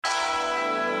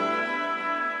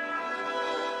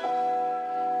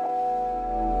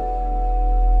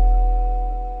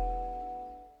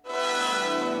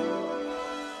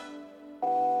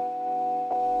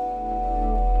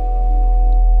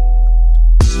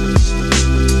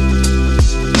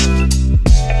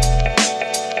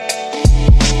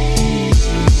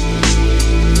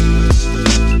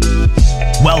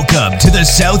the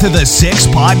South of the Six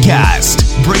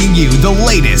podcast, bringing you the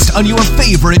latest on your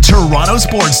favorite Toronto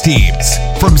sports teams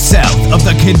from south of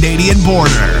the Canadian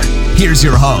border. Here's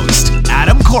your host,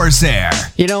 Adam Corsair.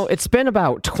 You know, it's been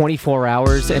about 24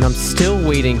 hours, and I'm still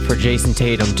waiting for Jason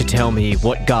Tatum to tell me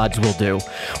what gods will do.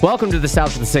 Welcome to the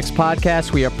South of the Six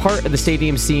podcast. We are part of the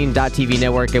StadiumScene.tv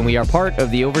network, and we are part of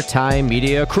the Overtime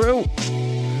Media crew.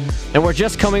 And we're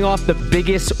just coming off the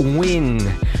biggest win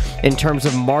in terms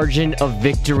of margin of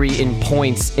victory in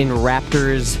points in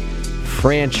Raptors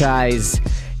franchise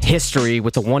history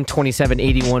with the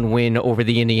 127-81 win over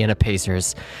the Indiana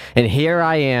Pacers. And here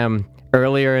I am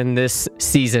earlier in this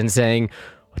season saying,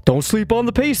 don't sleep on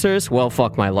the Pacers. Well,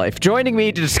 fuck my life. Joining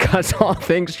me to discuss all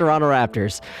things Toronto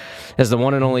Raptors is the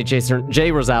one and only Jay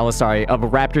Rosales, of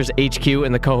Raptors HQ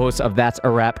and the co-host of That's a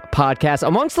Wrap podcast.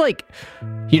 Amongst,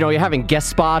 you're having guest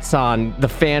spots on the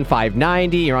Fan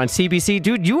 590, you're on CBC.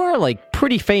 Dude, you are,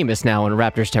 pretty famous now in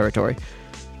Raptors territory.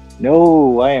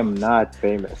 No, I am not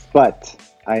famous, but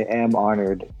I am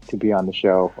honored to be on the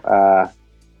show.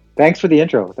 Thanks for the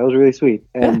intro. That was really sweet.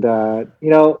 And,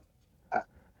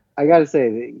 I got to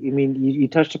say, you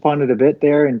touched upon it a bit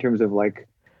there in terms of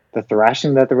the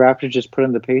thrashing that the Raptors just put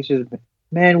on the Pacers.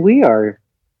 Man, we as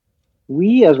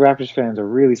Raptors fans are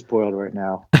really spoiled right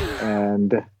now.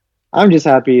 And I'm just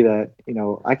happy that,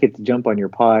 I get to jump on your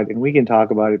pod and we can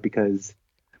talk about it because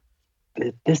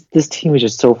this team is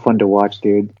just so fun to watch,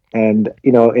 dude. And,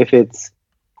 if it's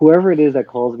whoever it is that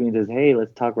calls me and says, hey,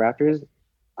 let's talk Raptors,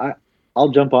 I'll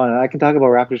jump on and I can talk about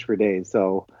Raptors for days.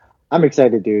 So I'm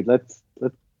excited, dude. Let's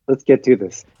get to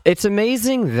this. It's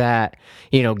amazing that,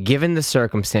 given the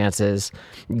circumstances,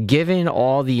 given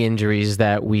all the injuries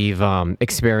that we've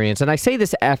experienced, and I say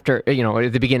this after,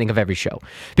 at the beginning of every show,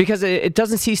 because it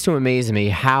doesn't cease to amaze me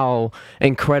how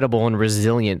incredible and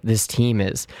resilient this team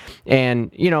is.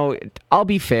 And, I'll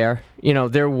be fair,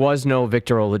 there was no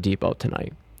Victor Oladipo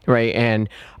tonight. Right, and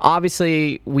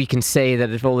obviously we can say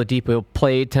that if Oladipo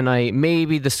played tonight,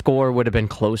 maybe the score would have been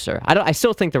closer. I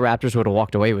still think the Raptors would have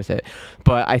walked away with it,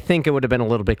 but I think it would have been a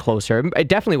little bit closer. It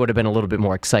definitely would have been a little bit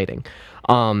more exciting.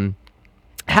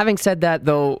 Having said that,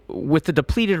 though, with the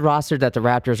depleted roster that the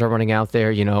Raptors are running out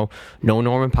there, no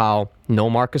Norman Powell, no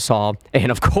Marc Gasol,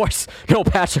 and of course, no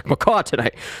Patrick McCaw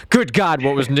tonight. Good God,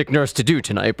 what was Nick Nurse to do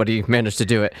tonight? But he managed to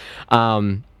do it.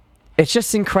 It's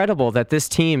just incredible that this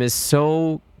team is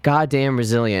so goddamn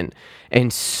resilient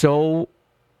and so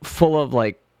full of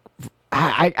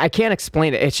I can't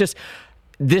explain it. It's just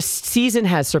this season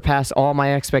has surpassed all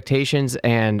my expectations,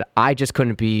 and I just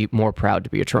couldn't be more proud to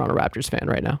be a Toronto Raptors fan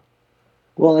right now.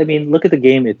 Well, look at the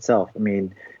game itself.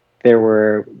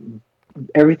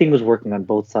 Everything was working on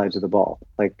both sides of the ball.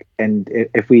 And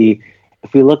if we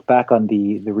look back on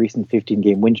the recent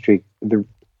 15-game win streak,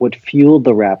 what fueled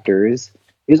the Raptors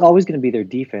is always going to be their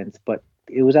defense, but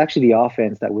it was actually the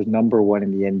offense that was number one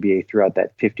in the NBA throughout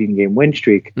that 15-game win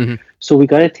streak. Mm-hmm. So we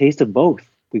got a taste of both.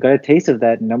 We got a taste of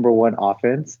that number one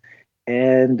offense,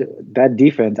 and that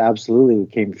defense absolutely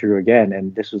came through again.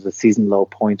 And this was a season low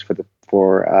points for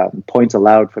points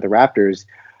allowed for the Raptors.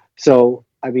 So,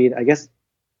 I guess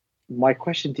my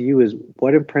question to you is,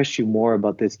 what impressed you more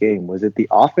about this game? Was it the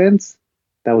offense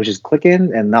that was just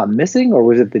clicking and not missing, or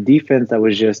was it the defense that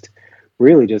was just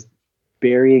really just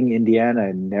burying Indiana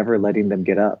and never letting them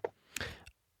get up?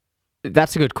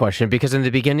 That's a good question, because in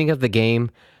the beginning of the game,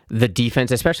 the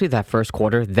defense, especially that first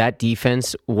quarter, that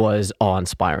defense was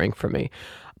awe-inspiring for me.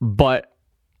 But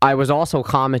I was also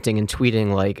commenting and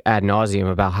tweeting ad nauseum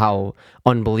about how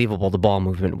unbelievable the ball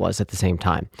movement was at the same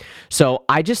time. So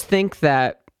I just think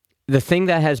that the thing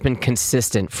that has been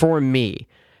consistent for me,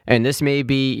 and this may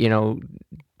be,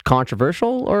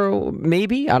 controversial, or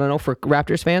maybe, I don't know, for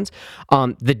Raptors fans,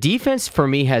 the defense for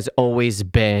me has always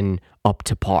been up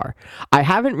to par. I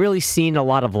haven't really seen a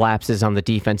lot of lapses on the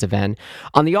defensive end.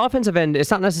 On the offensive end, it's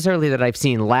not necessarily that I've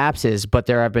seen lapses, but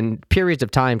there have been periods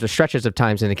of times or stretches of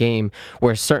times in the game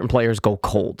where certain players go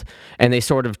cold and they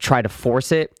sort of try to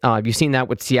force it. You've seen that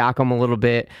with Siakam a little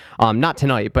bit, not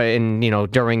tonight, but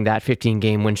during that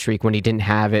 15-game win streak when he didn't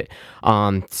have it.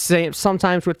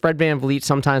 Sometimes with Fred VanVleet,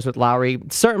 sometimes with Lowry.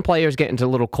 Certain players get into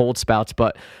little cold spouts,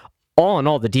 but all in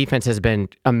all, the defense has been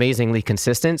amazingly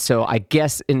consistent. So I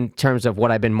guess in terms of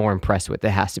what I've been more impressed with, it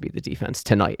has to be the defense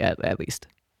tonight, at least.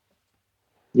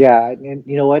 Yeah, and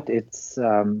you know what? It's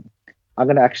I'm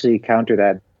going to actually counter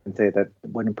that and say that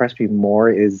what impressed me more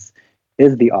is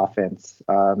the offense.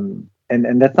 And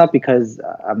that's not because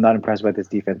I'm not impressed by this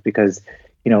defense, because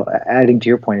adding to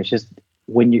your point, it's just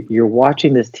when you're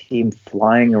watching this team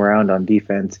flying around on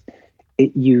defense,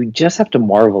 you just have to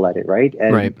marvel at it, right?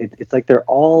 And right. It's like they're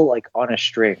all on a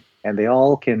string, and they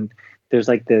all can. There's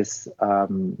this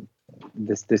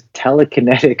this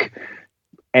telekinetic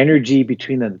energy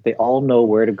between them. They all know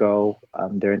where to go.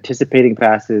 They're anticipating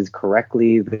passes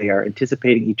correctly. They are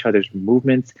anticipating each other's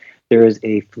movements. There is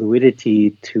a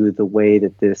fluidity to the way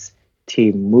that this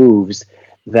team moves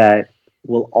that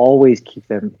will always keep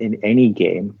them in any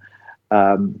game.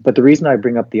 But the reason I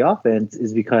bring up the offense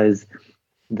is because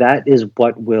that is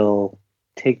what will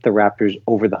take the Raptors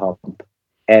over the hump.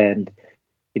 And,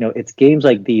 it's games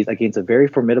like these against a very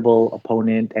formidable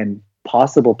opponent and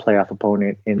possible playoff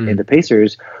opponent in the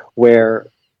Pacers, where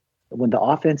when the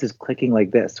offense is clicking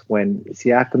like this, when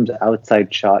Siakam's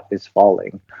outside shot is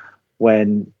falling,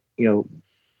 when,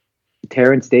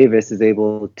 Terrence Davis is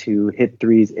able to hit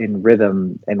threes in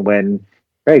rhythm, and when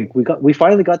Greg, we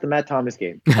finally got the Matt Thomas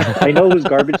game. I know it was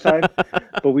garbage time,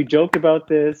 but we joked about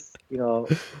this,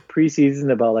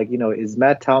 preseason about is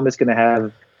Matt Thomas going to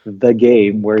have the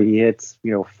game where he hits,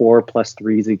 4+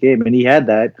 threes a game? And he had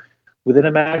that within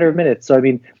a matter of minutes. So, I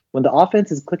mean, when the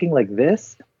offense is clicking like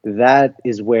this, that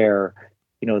is where,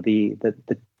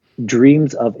 the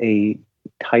dreams of a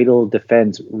title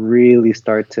defense really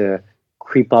start to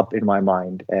creep up in my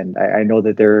mind. And I know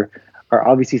that there are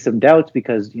obviously some doubts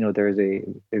because, there's a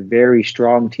very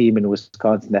strong team in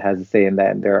Wisconsin that has a say in that.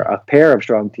 And there are a pair of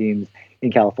strong teams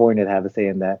in California that have a say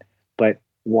in that. But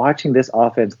watching this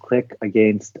offense click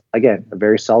against, again, a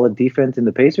very solid defense in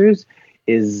the Pacers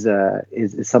is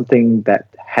something that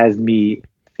has me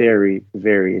very,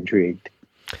 very intrigued.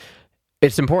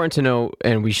 It's important to know,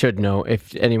 and we should know,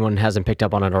 if anyone hasn't picked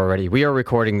up on it already, we are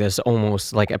recording this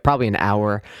almost probably an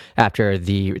hour after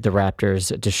the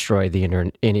Raptors destroyed the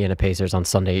Indiana Pacers on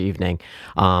Sunday evening.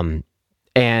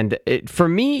 For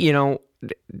me,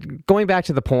 going back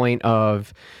to the point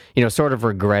of, sort of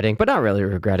regretting, but not really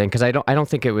regretting, because I don't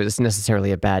think it was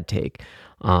necessarily a bad take.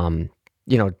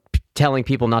 Telling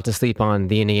people not to sleep on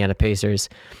the Indiana Pacers.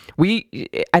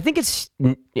 I think it's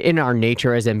in our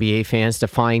nature as NBA fans to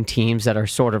find teams that are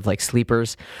sort of like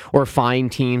sleepers, or find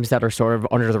teams that are sort of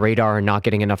under the radar and not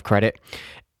getting enough credit.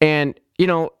 And,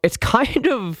 it's kind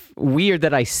of weird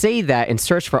that I say that and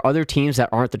search for other teams that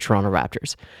aren't the Toronto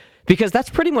Raptors, because that's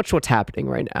pretty much what's happening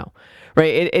right now,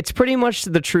 right? It's pretty much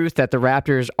the truth that the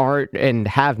Raptors aren't and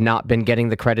have not been getting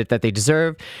the credit that they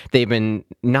deserve. They've been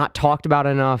not talked about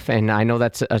enough, and I know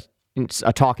that's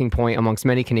a talking point amongst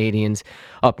many Canadians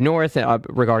up north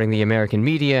regarding the American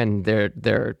media and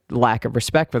their lack of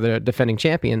respect for the defending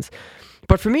champions.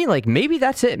 But for me, maybe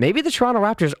that's it. Maybe the Toronto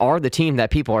Raptors are the team that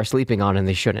people are sleeping on and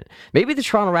they shouldn't. Maybe the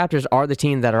Toronto Raptors are the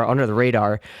team that are under the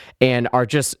radar and are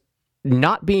just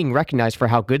not being recognized for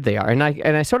how good they are. And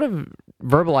I sort of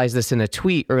verbalized this in a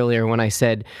tweet earlier when I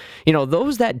said,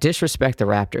 those that disrespect the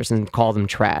Raptors and call them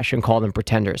trash and call them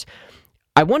pretenders,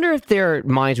 I wonder if their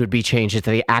minds would be changed if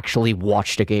they actually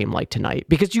watched a game like tonight,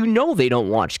 because they don't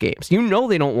watch games. They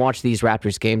don't watch these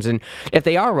Raptors games. And if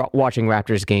they are watching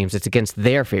Raptors games, it's against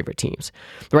their favorite teams,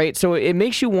 right? So it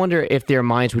makes you wonder if their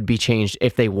minds would be changed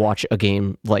if they watch a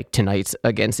game like tonight's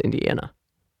against Indiana.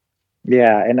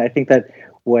 Yeah, and I think that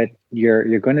what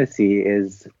you're going to see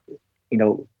is,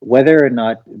 whether or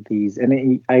not these,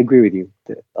 and I agree with you,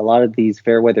 a lot of these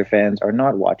fair weather fans are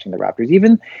not watching the Raptors.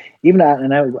 Even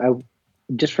I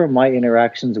just from my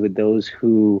interactions with those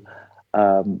who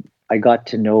I got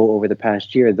to know over the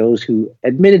past year, those who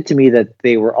admitted to me that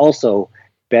they were also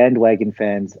bandwagon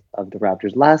fans of the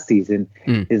Raptors last season,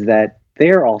 is that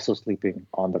they're also sleeping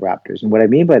on the Raptors. And what I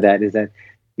mean by that is that,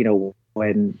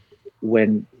 when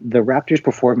the Raptors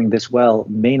performing this well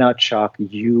may not shock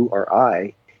you or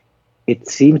I, it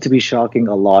seems to be shocking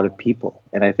a lot of people.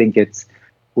 And I think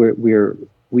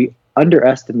we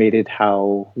underestimated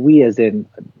how we, as in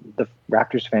the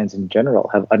Raptors fans in general,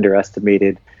 have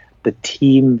underestimated the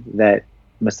team that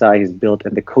Masai has built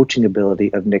and the coaching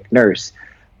ability of Nick Nurse.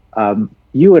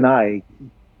 You and I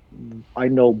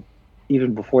know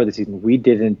even before the season, we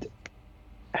didn't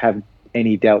have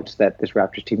any doubts that this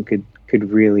Raptors team could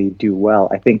really do well.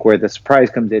 I think where the surprise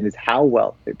comes in is how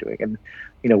well they're doing. And,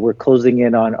 we're closing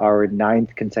in on our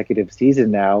 9th consecutive season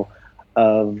now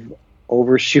of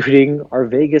overshooting our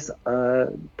Vegas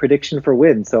prediction for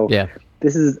wins. So yeah.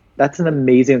 That's an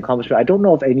amazing accomplishment. I don't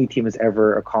know if any team has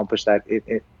ever accomplished that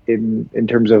in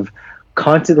terms of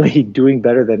constantly doing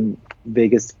better than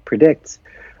Vegas predicts.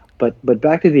 But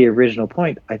back to the original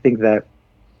point, I think that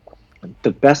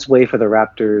the best way for the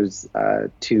Raptors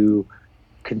to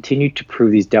continue to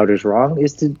prove these doubters wrong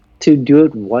is to do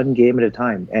it one game at a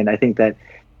time. And I think that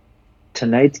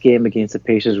tonight's game against the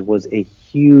Pacers was a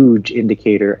huge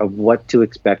indicator of what to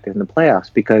expect in the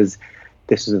playoffs, because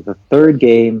this is the third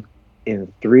game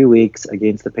in 3 weeks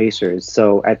against the Pacers.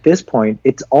 So at this point,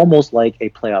 it's almost like a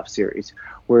playoff series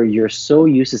where you're so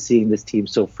used to seeing this team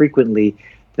so frequently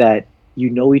that you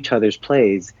know each other's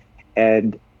plays.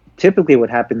 And typically what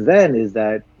happens then is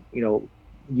that, you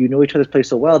know each other's plays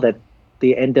so well that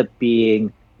they end up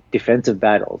being defensive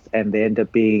battles, and they end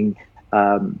up being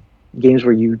games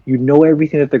where you know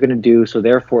everything that they're going to do, so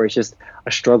therefore it's just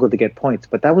a struggle to get points.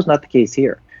 But that was not the case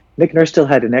here. Nick Nurse still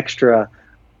had an extra,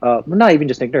 not even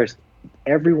just Nick Nurse,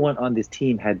 everyone on this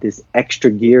team had this extra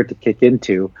gear to kick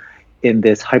into in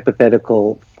this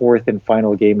hypothetical fourth and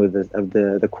final game of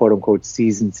the quote unquote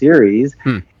season series,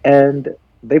 and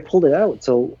they pulled it out.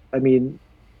 So I mean,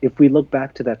 if we look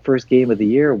back to that first game of the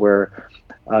year where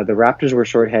the Raptors were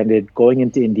shorthanded going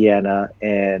into Indiana,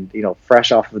 and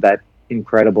fresh off of that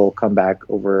incredible comeback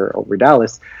over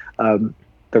Dallas, the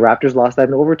Raptors lost that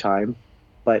in overtime,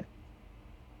 but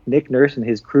Nick Nurse and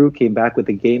his crew came back with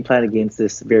a game plan against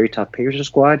this very tough Pacers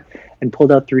squad and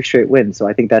pulled out 3 straight wins. So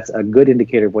I think that's a good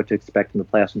indicator of what to expect in the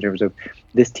playoffs in terms of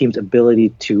this team's ability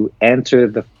to answer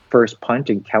the first punch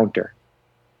and counter.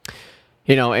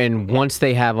 And once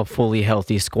they have a fully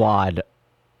healthy squad,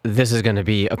 this is going to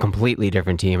be a completely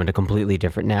different team and a completely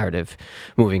different narrative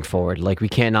moving forward. Like, we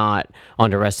cannot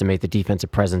underestimate the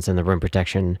defensive presence and the rim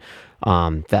protection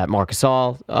that Marc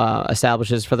Gasol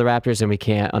establishes for the Raptors, and we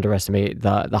can't underestimate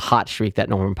the hot streak that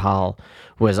Norman Powell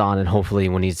was on, and hopefully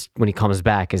when he comes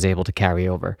back is able to carry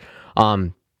over.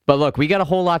 But look, we got a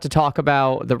whole lot to talk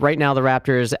about. Right now, the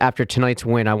Raptors, after tonight's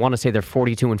win, I want to say they're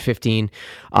 42-15,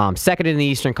 second in the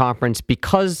Eastern Conference.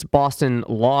 Because Boston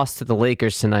lost to the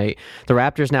Lakers tonight, the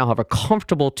Raptors now have a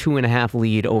comfortable 2.5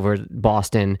 lead over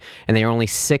Boston, and they are only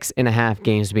 6.5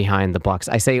 games behind the Bucks.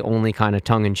 I say only kind of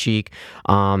tongue-in-cheek.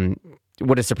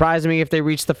 Would it surprise me if they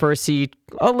reached the first seed?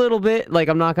 A little bit. Like,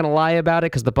 I'm not going to lie about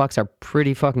it, because the Bucks are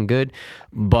pretty fucking good.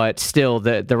 But still,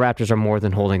 the Raptors are more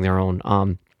than holding their own.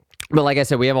 But like I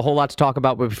said, we have a whole lot to talk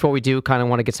about. But before we do, kind of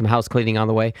want to get some house cleaning on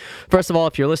the way. First of all,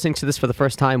 if you're listening to this for the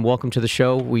first time, welcome to the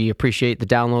show. We appreciate the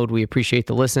download. We appreciate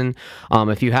the listen.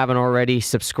 If you haven't already,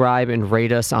 subscribe and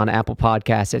rate us on Apple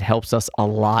Podcasts. It helps us a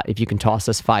lot. If you can toss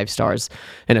us 5 stars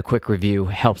and a quick review,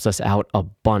 helps us out a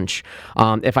bunch.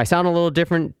 If I sound a little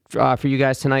different for you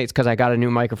guys tonight, it's because I got a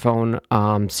new microphone.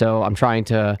 So I'm trying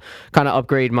to kind of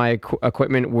upgrade my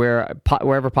equipment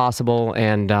wherever possible,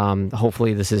 and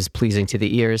hopefully this is pleasing to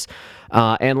the ears.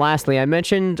 And lastly, I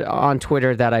mentioned on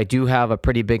Twitter that I do have a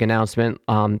pretty big announcement.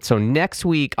 So next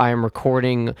week, I am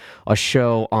recording a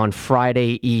show on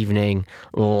Friday evening,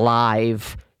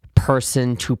 live,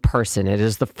 person to person. It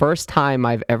is the first time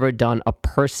I've ever done a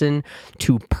person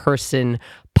to person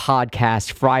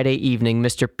podcast Friday evening.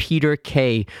 Mr. Peter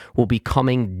Kay will be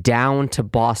coming down to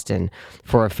Boston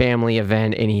for a family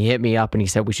event, and he hit me up and he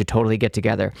said we should totally get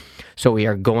together. So we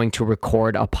are going to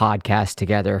record a podcast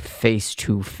together face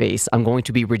to face. I'm going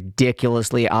to be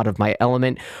ridiculously out of my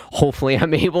element. Hopefully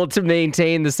I'm able to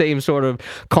maintain the same sort of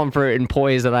comfort and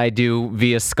poise that I do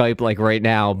via Skype like right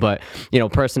now, but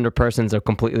person to person is a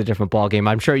completely different ballgame.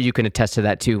 I'm sure you can attest to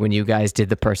that too when you guys did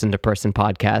the person to person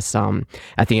podcast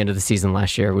at the end of the season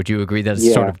last year. Would you agree that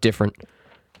it's sort of different?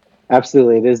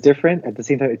 Absolutely. It is different. At the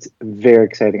same time, it's very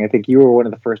exciting. I think you were one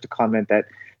of the first to comment that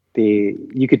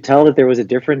you could tell that there was a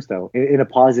difference, though, in a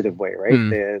positive way, right?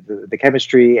 The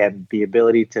chemistry and the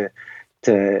ability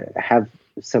to have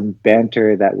some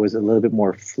banter that was a little bit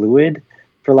more fluid,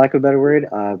 for lack of a better word.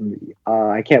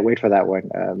 I can't wait for that one.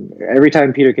 Every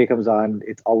time Peter Kay comes on,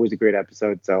 it's always a great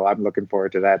episode. So I'm looking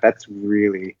forward to that. That's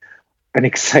really an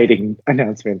exciting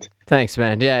announcement. Thanks,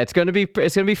 man. Yeah, it's gonna be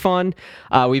fun.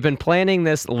 We've been planning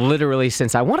this literally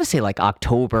since I want to say like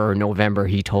October or November.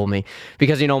 He told me,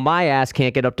 because my ass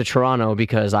can't get up to Toronto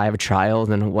because I have a child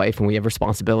and a wife and we have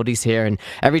responsibilities here. And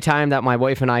every time that my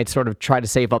wife and I sort of try to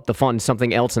save up the funds,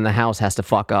 something else in the house has to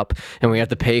fuck up and we have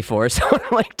to pay for it. So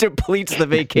it like depletes the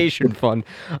vacation fund.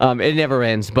 It never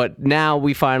ends. But now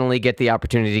we finally get the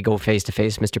opportunity to go face to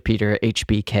face, Mr. Peter,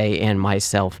 HBK, and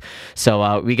myself.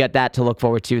 So we got that to look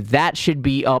forward to. That should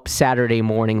be up Saturday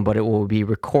morning, but it will be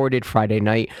recorded Friday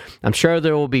night. I'm sure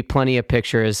there will be plenty of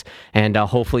pictures, and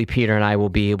hopefully Peter and I will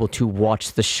be able to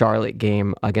watch the Charlotte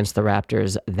game against the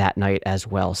Raptors that night as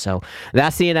well. So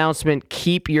that's the announcement.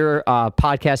 Keep your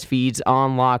podcast feeds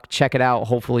on lock. Check it out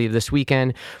hopefully this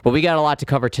weekend. But we got a lot to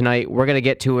cover tonight. We're going to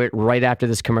get to it right after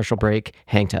this commercial break.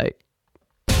 Hang tight.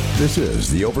 This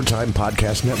is the Overtime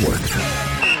Podcast Network.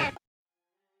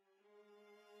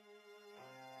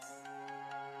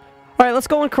 All right, let's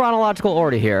go in chronological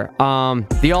order here.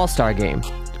 The All-Star game.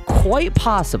 Quite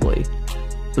possibly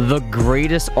the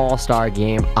greatest All-Star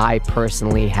game I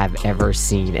personally have ever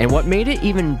seen. And what made it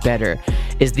even better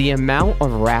is the amount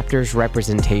of Raptors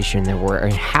representation there were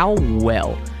and how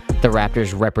well the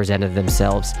Raptors represented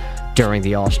themselves during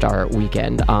the All-Star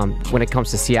weekend. When it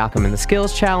comes to Siakam and the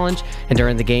skills challenge, and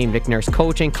during the game, Nick Nurse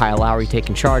coaching, Kyle Lowry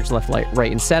taking charge left,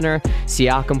 right, and center,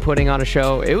 Siakam putting on a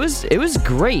show. It was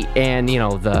great. And, you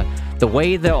know, the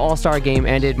way the All-Star game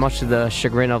ended, much to the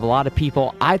chagrin of a lot of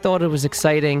people, I thought it was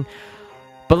exciting.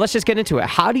 But let's just get into it.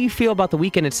 How do you feel about the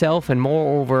weekend itself, and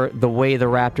moreover, the way the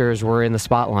Raptors were in the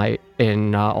spotlight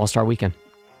in All-Star weekend?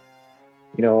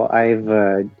 You know,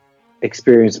 I've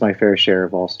experienced my fair share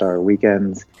of All-Star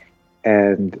weekends,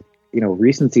 and, you know,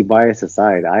 recency bias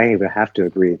aside, I have to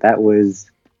agree that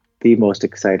was the most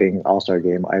exciting All-Star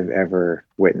game I've ever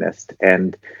witnessed.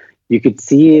 And you could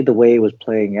see the way it was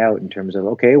playing out in terms of,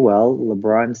 okay, well,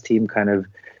 LeBron's team kind of,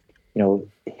 you know,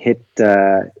 hit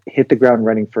the ground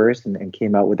running first and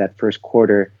came out with that first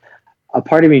quarter. A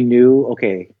part of me knew,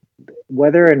 okay,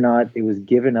 whether or not it was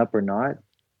given up or not,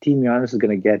 Team Giannis was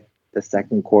going to get the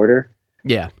second quarter.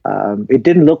 Yeah. It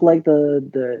didn't look like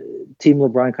the Team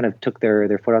LeBron kind of took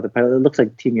their foot off the pedal. It looks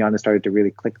like Team Giannis started to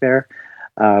really click there.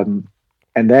 And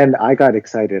then I got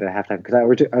excited at halftime because I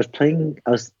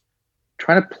was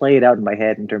trying to play it out in my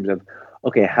head in terms of,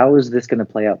 okay, how is this going to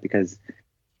play out? Because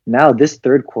now this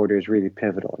third quarter is really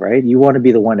pivotal, right? You want to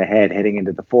be the one ahead heading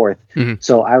into the fourth. Mm-hmm.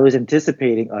 So I was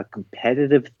anticipating a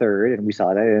competitive third, and we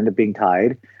saw that it ended up being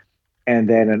tied, and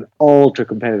then an ultra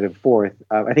competitive fourth.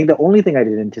 I think the only thing I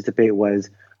didn't anticipate was,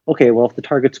 okay, well, if the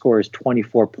target score is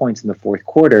 24 points in the fourth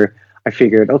quarter, I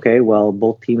figured, okay, well,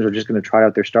 both teams are just going to try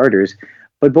out their starters,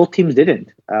 but both teams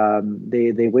didn't.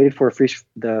 They waited for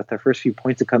the first few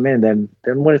points to come in, and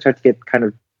then when it started to get kind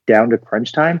of down to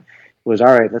crunch time, was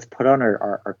all right, let's put on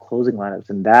our closing lineups.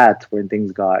 And that's when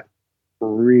things got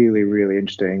really, really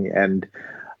interesting. And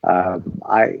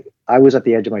I was at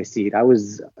the edge of my seat. I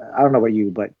don't know about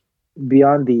you, but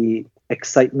beyond the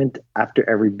excitement after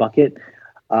every bucket,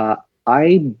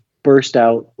 I burst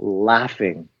out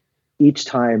laughing each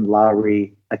time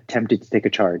Lowry attempted to take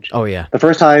a charge. Oh yeah. The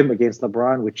first time against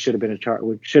LeBron, which should have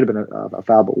been a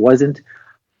foul, but wasn't,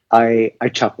 I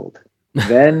chuckled.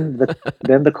 Then the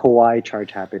Kawhi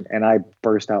charge happened, and I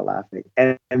burst out laughing.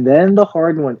 And then the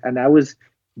hard one, and I was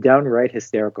downright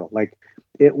hysterical. Like,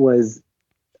 it was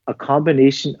a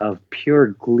combination of pure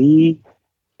glee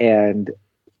and,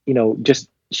 you know, just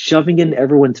shoving in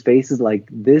everyone's faces like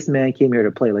this man came here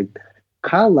to play. Like,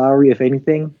 Kyle Lowry, if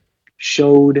anything,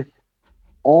 showed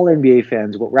all NBA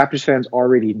fans what Raptors fans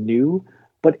already knew,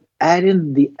 but add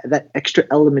in that extra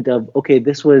element of, okay,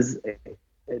 this was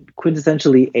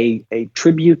quintessentially a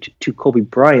tribute to Kobe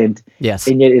Bryant. Yes.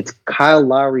 And yet it's Kyle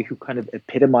Lowry who kind of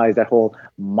epitomized that whole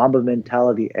Mamba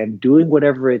mentality and doing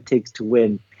whatever it takes to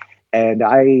win. And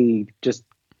I just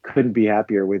couldn't be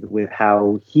happier with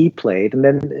how he played. And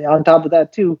then on top of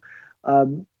that too,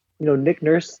 you know, Nick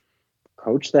Nurse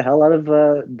coached the hell out of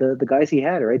the guys he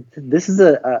had, right? This is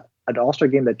an All-Star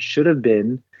game that should have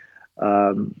been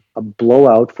a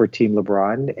blowout for Team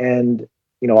LeBron. And,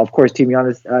 you know, of course,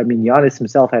 Giannis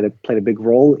himself played a big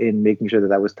role in making sure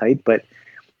that was tight, but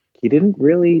he didn't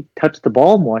really touch the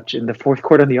ball much in the fourth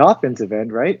quarter on the offensive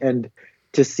end, right? And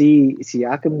to see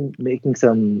Siakam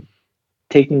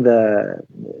taking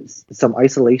some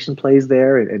isolation plays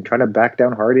there and trying to back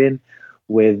down Harden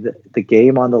with the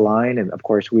game on the line, and of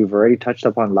course, we've already touched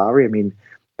upon Lowry. I mean,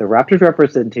 the Raptors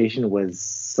representation was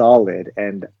solid,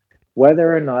 and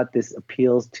whether or not this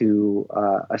appeals to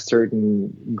a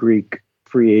certain Greek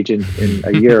free agent in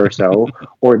a year or so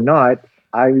or not,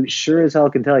 I sure as hell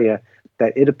can tell you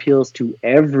that it appeals to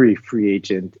every free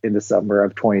agent in the summer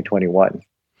of 2021.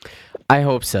 I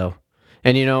hope so.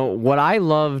 And you know, what I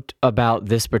loved about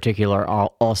this particular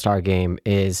All-Star game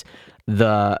is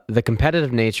the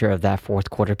competitive nature of that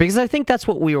fourth quarter, because I think that's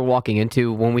what we were walking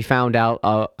into when we found out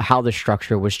how the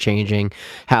structure was changing,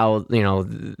 how, you know,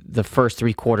 the first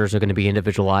three quarters are going to be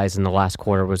individualized and the last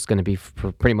quarter was going to be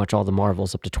for pretty much all the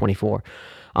marbles up to 24.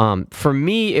 For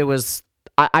me, it was,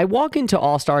 I walk into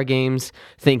All-Star games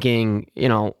thinking, you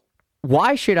know,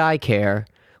 why should I care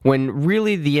when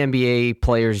really the NBA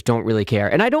players don't really care?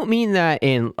 And I don't mean that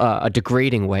in a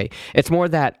degrading way. It's more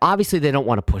that obviously they don't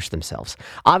want to push themselves.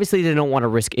 Obviously they don't want to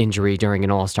risk injury during an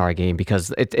All-Star game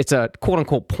because it's a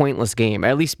quote-unquote pointless game.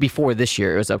 At least before this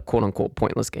year, it was a quote-unquote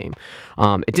pointless game.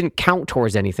 It didn't count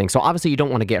towards anything. So obviously you don't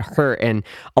want to get hurt. And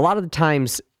a lot of the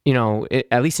times, you know,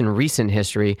 at least in recent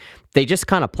history, they just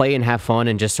kind of play and have fun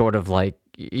and just sort of like,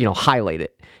 you know, highlight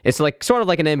it. It's like sort of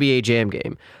like an NBA Jam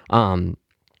game.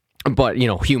 but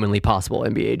humanly possible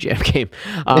NBA Jam game.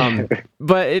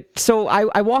 So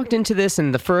I walked into this,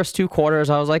 and the first 2 quarters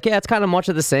I was like, yeah, it's kind of much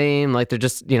of the same. Like they're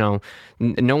just no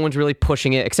one's really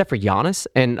pushing it except for Giannis,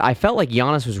 and I felt like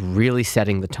Giannis was really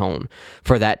setting the tone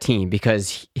for that team,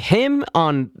 because him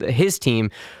on his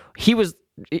team,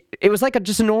 it was like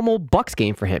just a normal Bucks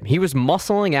game for him. He was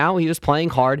muscling out, he was playing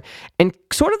hard, and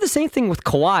sort of the same thing with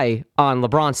Kawhi on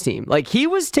LeBron's team. Like, he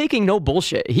was taking no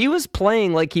bullshit. He was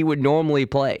playing like he would normally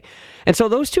play. And so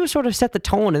those two sort of set the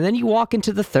tone, and then you walk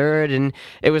into the third, and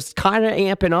it was kind of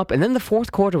amping up, and then the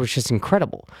fourth quarter was just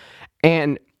incredible.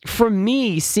 And for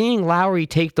me, seeing Lowry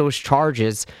take those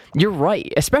charges, you're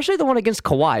right, especially the one against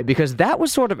Kawhi, because that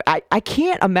was sort of, I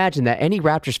can't imagine that any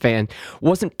Raptors fan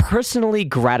wasn't personally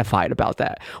gratified about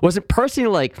that, wasn't personally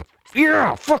like,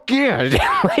 yeah, fuck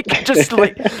yeah, like just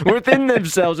like within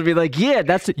themselves would be like, yeah,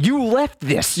 you left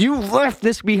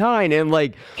this behind, and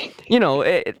like,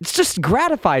 it's just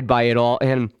gratified by it all.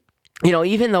 And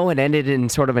even though it ended in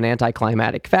sort of an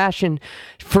anticlimactic fashion,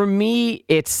 for me,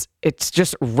 it's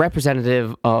just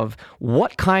representative of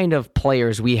what kind of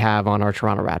players we have on our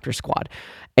Toronto Raptors squad.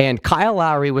 And Kyle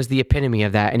Lowry was the epitome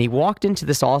of that. And he walked into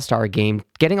this All-Star game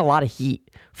getting a lot of heat,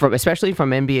 especially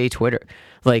from NBA Twitter.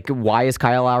 Like, why is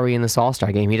Kyle Lowry in this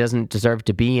All-Star game? He doesn't deserve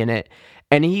to be in it.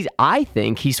 And I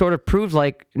think he sort of proved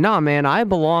like, nah, man, I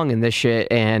belong in this shit,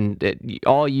 and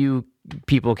all you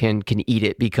people can eat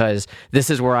it, because this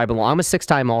is where I belong. I'm a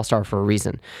 6-time All-Star for a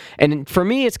reason. And for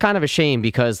me, it's kind of a shame,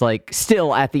 because like,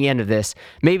 still at the end of this,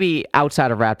 maybe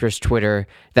outside of Raptors Twitter,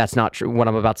 that's not true. What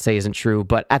I'm about to say isn't true,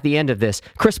 but at the end of this,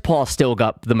 Chris Paul still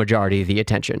got the majority of the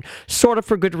attention, sort of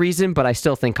for good reason, but I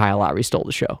still think Kyle Lowry stole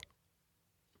the show.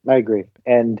 I agree.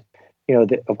 And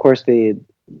of course,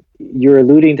 you're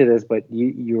alluding to this, but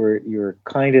you're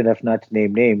kind enough not to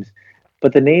name names,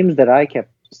 but the names that I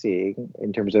kept seeing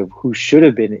in terms of who should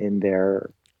have been in there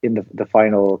in the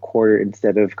final quarter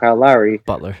instead of Kyle Lowry,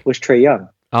 Butler, was Trae Young.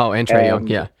 Oh, and Trae Young,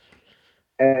 yeah.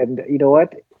 And you know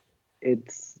what?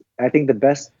 I think the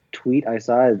best tweet I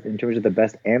saw in terms of the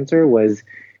best answer was,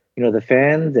 the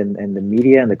fans and the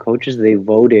media and the coaches, they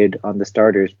voted on the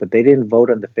starters, but they didn't vote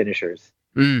on the finishers.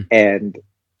 And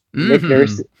Nick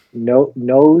Nurse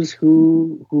knows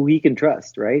who he can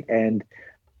trust, right? And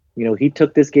he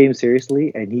took this game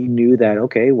seriously, and he knew that,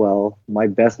 okay, well, my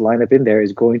best lineup in there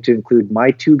is going to include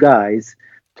my 2 guys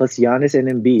plus Giannis and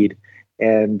Embiid.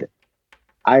 And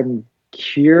I'm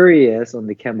curious on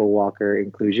the Kemba Walker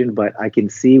inclusion, but I can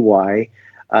see why.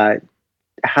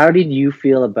 How did you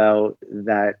feel about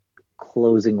that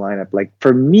closing lineup? Like,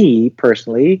 for me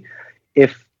personally,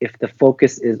 if the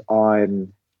focus is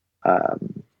on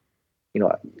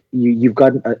you've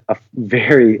got a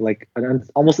very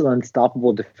almost an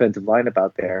unstoppable defensive lineup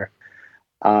out there,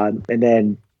 and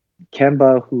then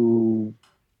Kemba, who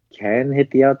can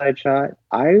hit the outside shot.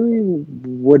 I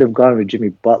would have gone with Jimmy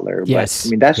Butler. Yes,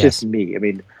 but, that's just me.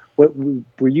 What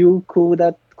were you cool with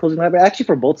that closing lineup? Actually,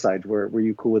 for both sides, were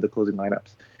you cool with the closing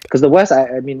lineups? Because the West,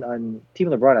 on Team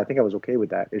LeBron, I think I was okay with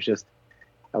that. It's just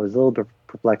I was a little bit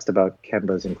perplexed about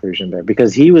Kemba's inclusion there,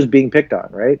 because he was being picked on,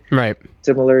 right? Right.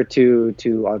 Similar to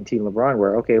on Team LeBron,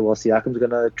 where, okay, well, Siakam's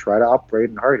going to try to operate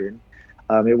in Harden.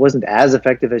 It wasn't as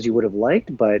effective as you would have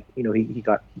liked, but he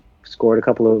got a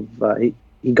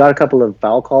couple of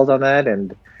foul calls on that,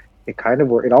 and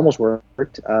it almost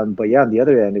worked. But yeah, on the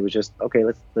other end, it was just, okay,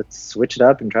 let's switch it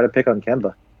up and try to pick on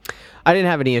Kemba. I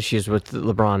didn't have any issues with Team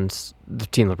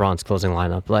LeBron's closing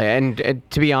lineup. And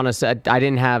to be honest, I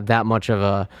didn't have that much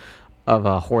of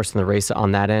a horse in the race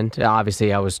on that end.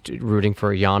 Obviously, I was rooting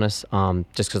for Giannis,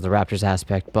 just because of the Raptors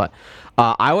aspect. But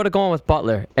I would have gone with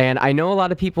Butler. And I know a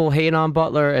lot of people hate on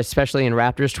Butler, especially in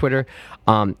Raptors Twitter.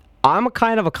 I'm a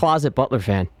kind of a closet Butler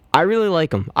fan. I really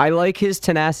like him. I like his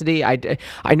tenacity.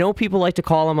 I know people like to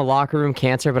call him a locker room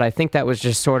cancer, but I think that was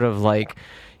just sort of like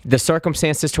the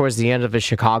circumstances towards the end of his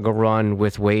Chicago run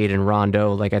with Wade and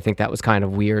Rondo. I think that was kind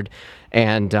of weird.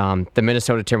 And the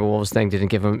Minnesota Timberwolves thing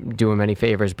didn't do him any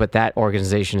favors, but that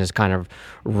organization is kind of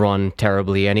run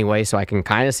terribly anyway, so I can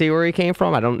kind of see where he came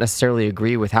from. I don't necessarily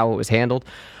agree with how it was handled.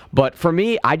 But for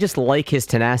me, I just like his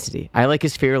tenacity. I like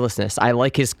his fearlessness. I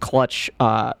like his clutch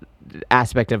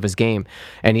aspect of his game,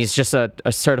 and he's just a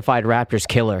certified Raptors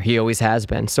killer. He always has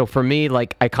been. So for me,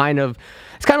 it's kind of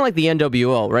like the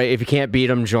NWO, right? If you can't beat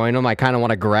them, join them. I kind of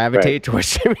want to gravitate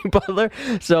towards Jimmy Butler.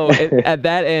 So at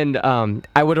that end,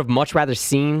 I would have much rather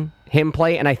seen him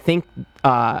play, and I think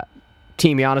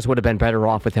Team Giannis would have been better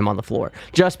off with him on the floor,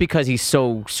 just because he's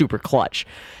so super clutch.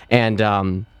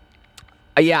 And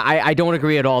Yeah, I don't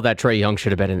agree at all that Trae Young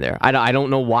should have been in there. I don't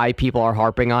know why people are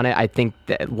harping on it. I think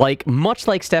that, much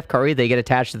like Steph Curry, they get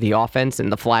attached to the offense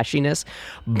and the flashiness,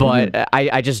 but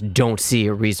I just don't see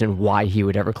a reason why he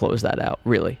would ever close that out,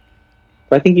 really.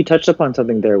 But I think you touched upon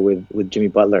something there with Jimmy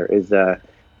Butler.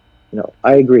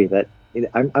 I agree that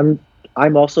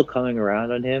I'm also coming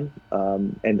around on him,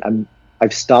 and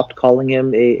I've stopped calling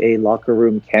him a locker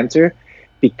room cancer,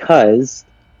 because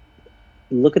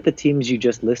look at the teams you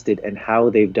just listed and how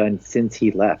they've done since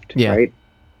he left, right?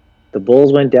 The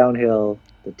Bulls went downhill,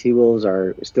 the T-Wolves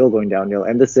are still going downhill,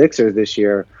 and the Sixers this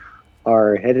year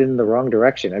are headed in the wrong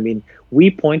direction. I mean,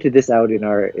 we pointed this out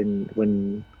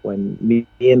when me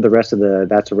and the rest of the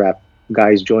That's a Wrap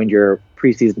guys joined your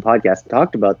preseason podcast and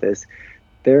talked about this.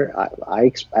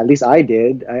 At least I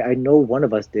did. I know one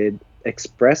of us did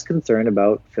express concern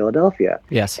about Philadelphia.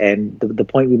 Yes. And the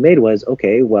point we made was,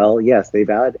 okay, well, yes, they've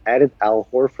added Al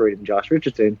Horford and Josh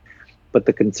Richardson, but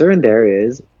the concern there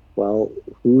is, well,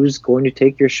 who's going to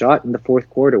take your shot in the fourth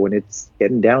quarter when it's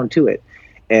getting down to it?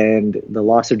 And the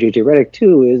loss of JJ Redick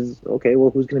too is, okay, well,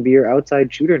 who's going to be your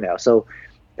outside shooter now? So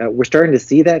we're starting to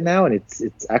see that now, and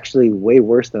it's actually way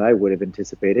worse than I would have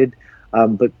anticipated.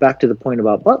 But back to the point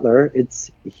about Butler,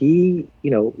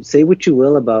 say what you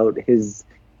will about his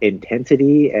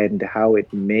intensity and how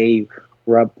it may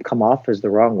come off as the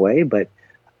wrong way, but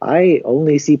I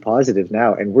only see positives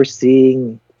now, and we're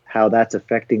seeing how that's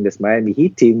affecting this Miami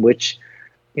Heat team, which,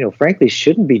 frankly,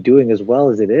 shouldn't be doing as well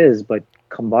as it is. But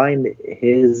combine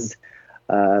his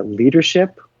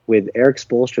leadership with Eric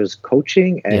Spoelstra's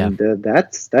coaching, and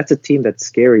that's a team that's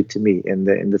scary to me in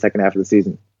the second half of the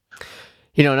season.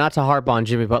 Not to harp on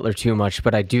Jimmy Butler too much,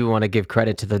 but I do want to give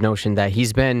credit to the notion that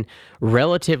he's been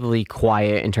relatively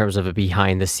quiet in terms of a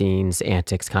behind-the-scenes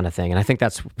antics kind of thing. And I think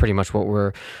that's pretty much what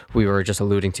we were just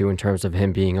alluding to in terms of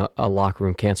him being a locker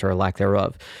room cancer or lack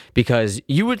thereof. Because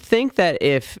you would think that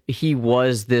if he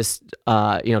was this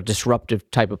disruptive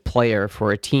type of player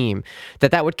for a team,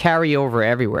 that would carry over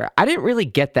everywhere. I didn't really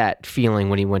get that feeling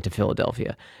when he went to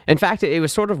Philadelphia. In fact, it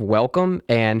was sort of welcome,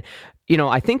 and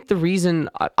I think the reason,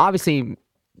 obviously,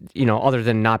 other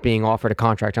than not being offered a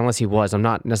contract, unless he was, I'm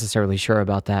not necessarily sure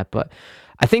about that. But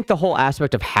I think the whole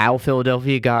aspect of how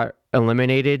Philadelphia got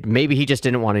eliminated, maybe he just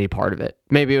didn't want any part of it.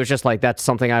 Maybe it was just like, that's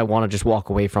something I want to just walk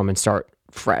away from and start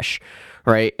fresh,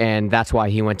 right? And that's why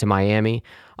he went to Miami.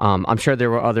 I'm sure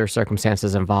there were other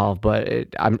circumstances involved, but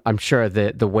I'm sure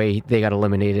that the way they got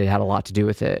eliminated had a lot to do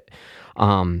with it.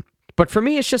 But for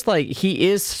me, it's just like he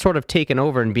is sort of taken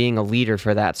over and being a leader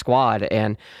for that squad.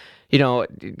 And,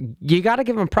 you got to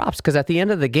give him props, because at the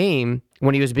end of the game,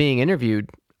 when he was being interviewed,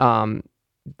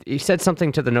 he said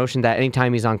something to the notion that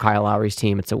anytime he's on Kyle Lowry's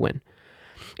team, it's a win.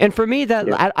 And for me,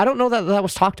 I don't know that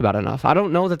was talked about enough. I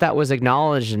don't know that was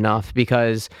acknowledged enough,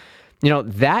 because,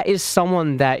 that is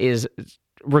someone that is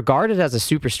regarded as a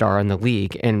superstar in the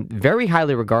league and very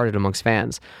highly regarded amongst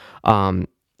fans.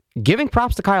 Giving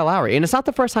props to Kyle Lowry. And it's not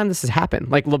the first time this has happened.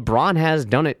 Like, LeBron has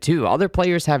done it too. Other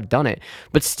players have done it.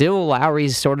 But still,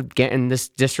 Lowry's sort of getting this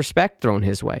disrespect thrown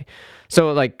his way.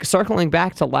 So, circling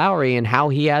back to Lowry and how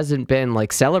he hasn't been,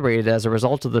 celebrated as a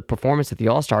result of the performance at the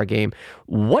All-Star game,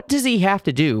 what does he have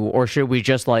to do? Or should we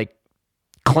just,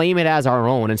 claim it as our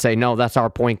own and say, no, that's our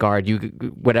point guard. You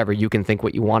can think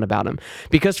what you want about him.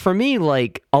 Because for me,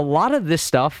 a lot of this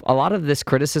stuff, a lot of this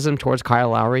criticism towards Kyle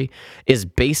Lowry is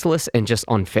baseless and just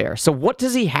unfair. So what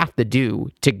does he have to do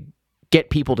to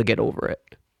get people to get over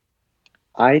it?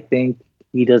 I think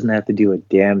he doesn't have to do a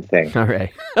damn thing. All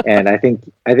right. And I think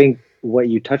what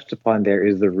you touched upon there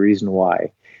is the reason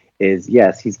why. Is,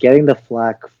 yes, he's getting the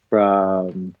flack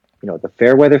from, the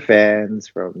fair weather fans,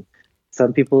 from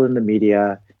some people in the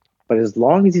media, but as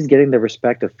long as he's getting the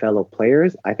respect of fellow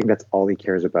players, I think that's all he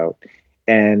cares about.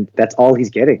 And that's all he's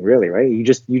getting, really, right? You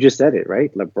just said it,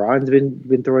 right? LeBron's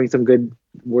been throwing some good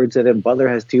words at him. Butler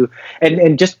has too.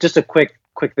 And just a quick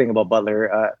thing about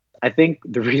Butler. I think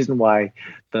the reason why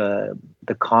the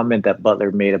comment that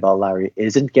Butler made about Lowry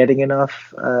isn't getting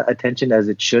enough attention as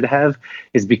it should have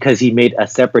is because he made a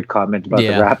separate comment about the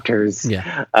Raptors,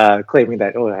 claiming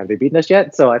that, have they beaten us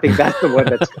yet? So I think that's the one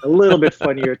that's a little bit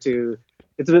funnier to.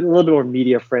 It's a little bit more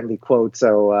media friendly quote.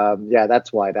 So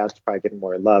that's why that's probably getting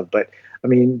more love. But I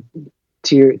mean,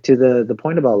 to the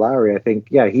point about Lowry, I think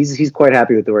he's quite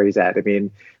happy with where he's at. I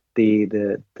mean,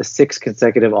 the 6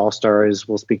 consecutive All-Stars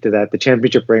will speak to that. The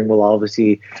championship ring will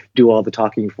obviously do all the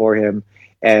talking for him.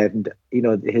 And,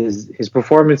 his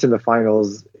performance in the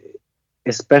finals,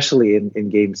 especially in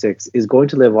Game 6, is going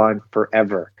to live on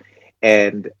forever.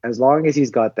 And as long as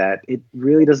he's got that, it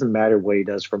really doesn't matter what he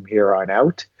does from here on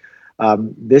out.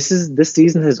 This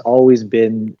season has always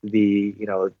been the,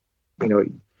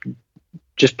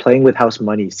 just playing with house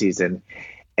money season.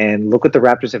 And look what the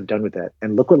Raptors have done with that.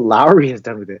 And look what Lowry has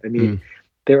done with it. I mean,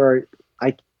 there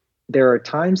are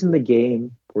times in the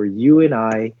game where you and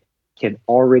I can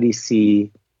already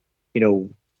see,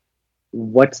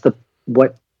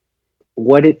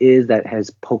 what it is that has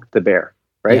poked the bear,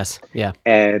 right? Yes. Yeah.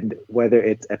 And whether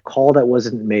it's a call that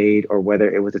wasn't made or whether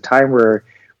it was a time where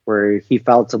he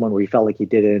fouled someone where he felt like he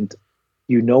didn't,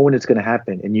 when it's going to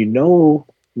happen. And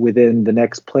within the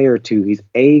next play or two, he's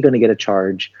A, going to get a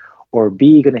charge, or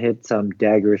B, going to hit some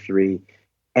dagger three.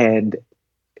 And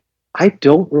I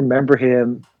don't remember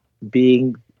him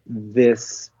being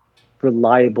this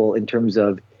reliable in terms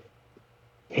of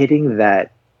hitting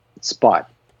that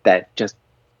spot that just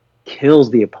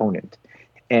kills the opponent.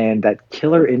 And that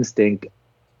killer instinct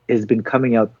has been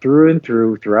coming out through and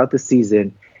throughout the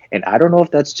season. And I don't know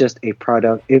if that's just a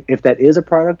product, if that is a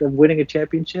product of winning a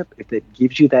championship, if it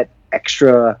gives you that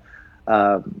extra,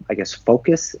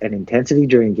 focus and intensity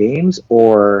during games,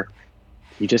 or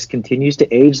he just continues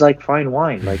to age like fine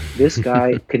wine. Like, this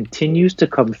guy continues to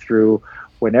come through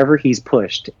whenever he's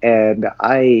pushed. And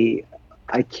I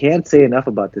can't say enough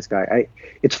about this guy.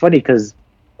 It's funny because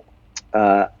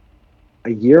a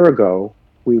year ago,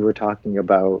 we were talking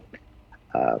about,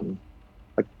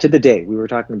 to the day, we were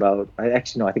talking about, I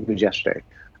think it was yesterday.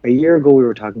 A year ago, we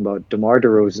were talking about DeMar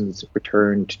DeRozan's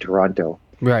return to Toronto.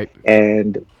 Right.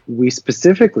 And we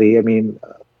specifically,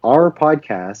 our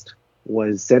podcast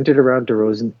was centered around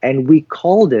DeRozan, and we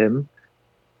called him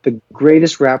the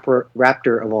greatest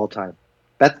Raptor of all time.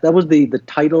 That was the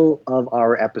title of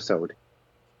our episode.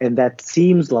 And that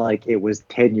seems like it was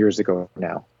 10 years ago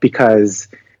now, because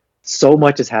so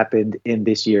much has happened in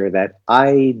this year that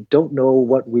I don't know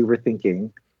what we were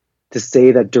thinking to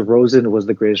say that DeRozan was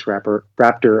the greatest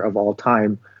Raptor of all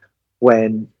time,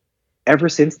 when ever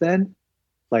since then,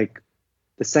 like,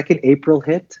 the second April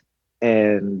hit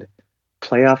and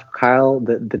playoff Kyle,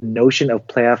 the notion of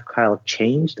playoff Kyle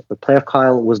changed. The playoff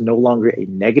Kyle was no longer a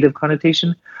negative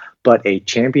connotation, but a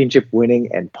championship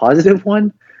winning and positive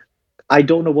one. I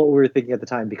don't know what we were thinking at the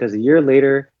time, because a year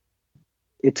later,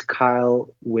 it's Kyle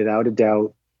without a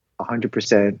doubt,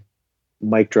 100%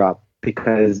 mic drop,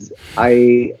 because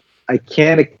I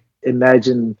can't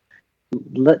imagine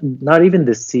not even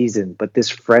this season, but this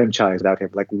franchise without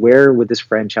him. Like, where would this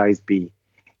franchise be?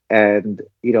 And,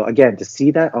 again, to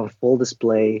see that on full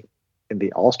display in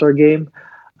the All-Star game,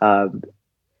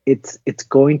 it's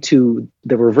going to,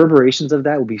 the reverberations of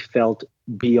that will be felt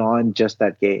beyond just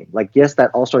that game. Like, yes,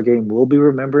 that All-Star game will be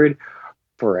remembered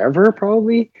forever,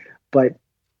 probably, but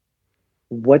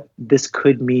what this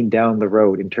could mean down the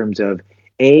road in terms of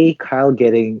A, Kyle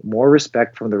getting more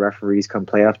respect from the referees come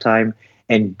playoff time,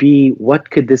 and B,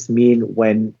 what could this mean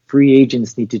when free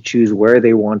agents need to choose where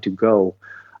they want to go?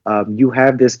 You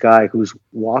have this guy who's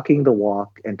walking the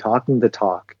walk and talking the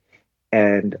talk,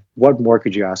 and what more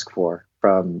could you ask for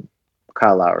from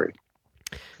Kyle Lowry?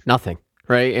 Nothing,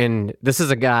 right? And this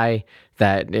is a guy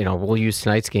that, we'll use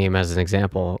tonight's game as an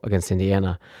example against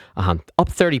Indiana. Up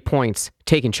 30 points,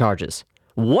 taking charges.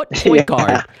 What point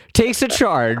guard takes a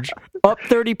charge up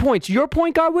 30 points? Your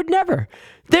point guard would never.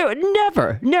 They would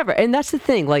never. And that's the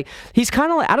thing. Like, he's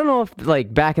kind of like, I don't know if,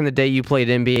 like, back in the day you played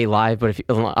NBA Live, but if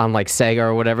on like Sega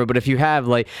or whatever, but if you have,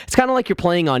 like, it's kind of like you're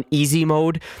playing on easy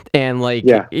mode, and like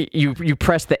you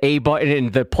press the A button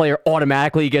and the player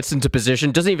automatically gets into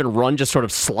position, doesn't even run, just sort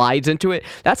of slides into it.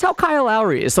 That's how Kyle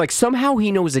Lowry is. Like, somehow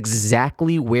he knows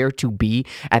exactly where to be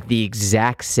at the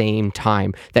exact same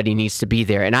time that he needs to be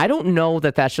there. And I don't know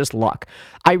that that's just luck.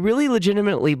 I really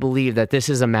legitimately believe that this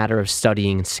is a matter of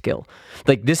studying and skill.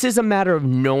 Like, this is a matter of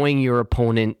knowing your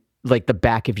opponent like the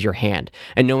back of your hand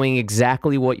and knowing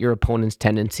exactly what your opponent's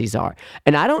tendencies are.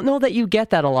 And I don't know that you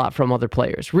get that a lot from other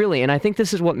players, really. And I think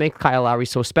this is what makes Kyle Lowry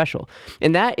so special.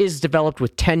 And that is developed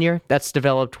with tenure. That's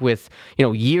developed with,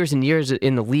 years and years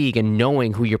in the league and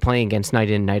knowing who you're playing against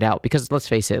night in, night out. Because let's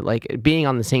face it, like, being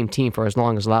on the same team for as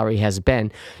long as Lowry has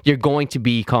been, you're going to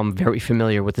become very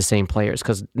familiar with the same players,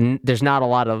 because there's not a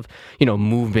lot of,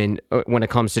 movement when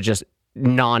it comes to just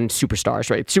non-superstars,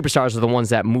 right? Superstars are the ones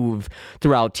that move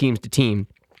throughout teams to team,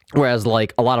 whereas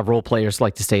like a lot of role players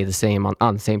like to stay the same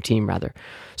on the same team, rather.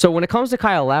 So when it comes to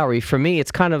Kyle Lowry, for me, it's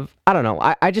kind of, I don't know.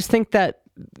 I just think that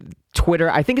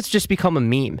Twitter, I think it's just become a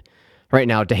meme, right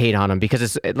now to hate on him because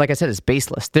it's, like I said, it's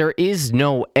baseless. There is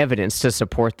no evidence to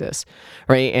support this,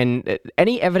 right? And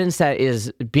any evidence that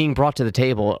is being brought to the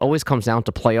table always comes down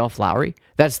to playoff Lowry.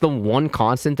 That's the one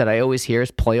constant that I always hear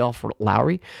is playoff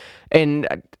Lowry.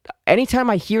 And anytime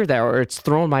I hear that or it's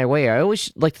thrown my way, I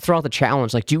always like to throw out the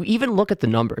challenge. Like, do you even look at the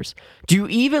numbers? Do you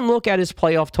even look at his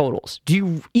playoff totals? Do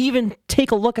you even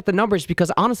take a look at the numbers?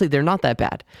 Because honestly, they're not that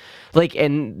bad. Like,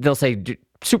 and they'll say,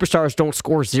 superstars don't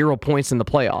score 0 points in the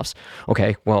playoffs.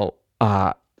 Okay, well,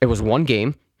 it was one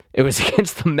game. It was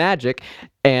against the Magic,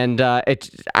 and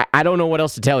I don't know what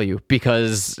else to tell you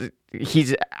because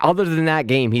other than that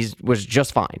game, he was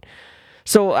just fine.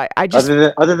 So I just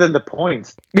other than the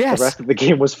points, yes, the rest of the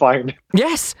game was fine.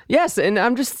 Yes, and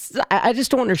I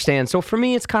just don't understand. So for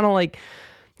me, it's kind of like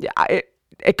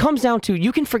it comes down to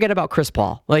you can forget about Chris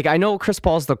Paul. Like, I know Chris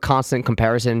Paul's the constant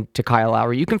comparison to Kyle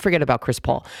Lowry. You can forget about Chris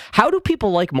Paul. How do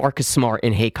people like Marcus Smart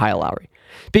and hate Kyle Lowry?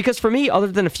 Because for me, other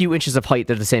than a few inches of height,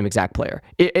 they're the same exact player.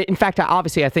 In fact,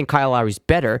 obviously, I think Kyle Lowry's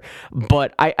better,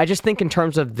 but I just think in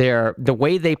terms of the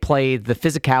way they play, the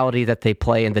physicality that they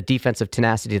play, and the defensive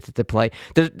tenacity that they play,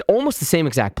 they're almost the same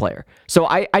exact player. So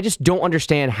I just don't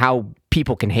understand how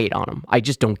people can hate on him. I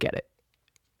just don't get it.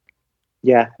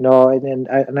 Yeah, no, and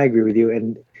I agree with you.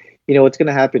 And you know what's going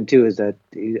to happen too is that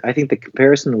I think the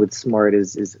comparison with Smart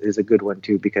is a good one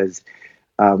too, because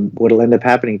what'll end up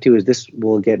happening too is this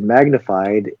will get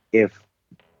magnified if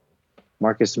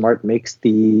Marcus Smart makes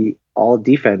the all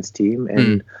defense team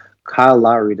and Kyle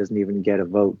Lowry doesn't even get a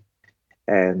vote,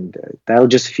 and that'll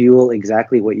just fuel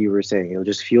exactly what you were saying. It'll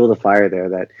just fuel the fire there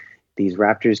that these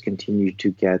Raptors continue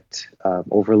to get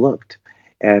overlooked.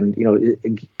 And, you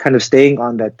know, kind of staying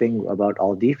on that thing about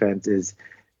all defense is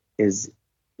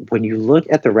when you look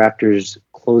at the Raptors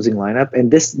closing lineup,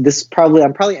 and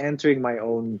I'm probably answering my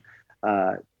own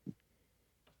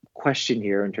question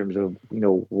here in terms of, you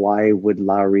know, why would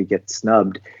Lowry get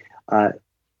snubbed?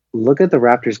 Look at the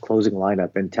Raptors closing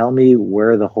lineup and tell me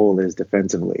where the hole is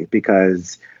defensively,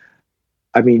 because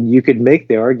I mean, you could make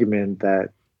the argument that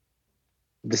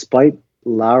despite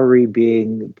Lowry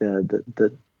being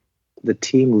the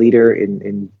team leader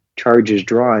in charges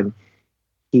drawn,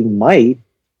 he might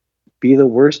be the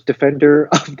worst defender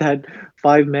of that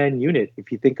 5-man unit.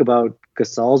 If you think about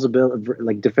Gasol's ability,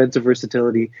 like defensive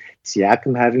versatility,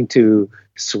 Siakam having to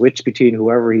switch between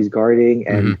whoever he's guarding,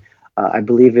 and I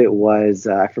believe it was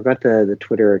I forgot the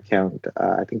Twitter account.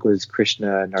 I think it was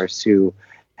Krishna Narsu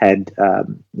had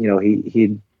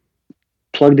he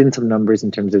plugged in some numbers in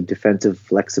terms of defensive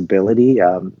flexibility.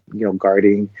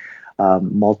 Guarding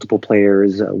multiple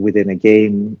players within a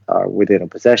game or within a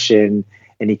possession,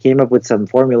 and he came up with some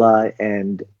formula,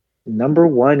 and number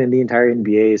one in the entire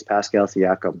NBA is Pascal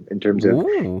Siakam in terms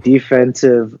of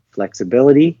defensive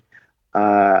flexibility.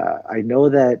 I know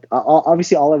that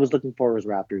obviously all I was looking for was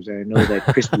Raptors, and I know that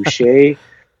Chris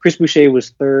Boucher was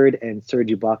third and Serge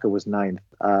Ibaka was ninth.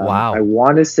 Wow. I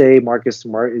want to say Marcus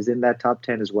Smart is in that top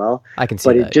 10 as well. I can see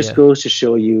but that, it just goes to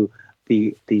show you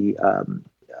the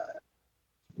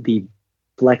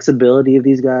flexibility of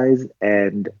these guys,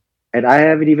 and I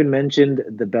haven't even mentioned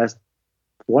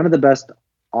one of the best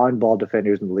on-ball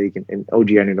defenders in the league in OG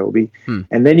Anunoby.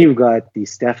 And then you've got the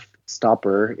Steph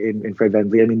stopper in Fred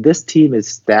VanVleet. I mean, this team is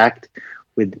stacked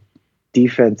with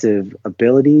defensive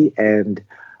ability, and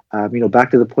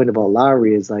back to the point about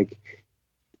Lowry is like,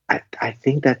 I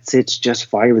think that sits just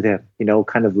fine with him. You know,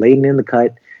 kind of laying in the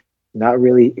cut, not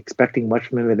really expecting much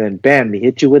from him, and then bam, he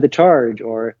hits you with a charge,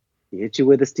 or he hits you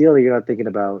with a steal you're not thinking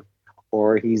about,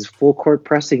 or he's full court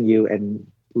pressing you and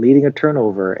leading a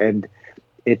turnover, and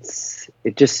it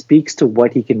just speaks to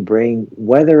what he can bring,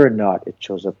 whether or not it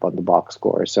shows up on the box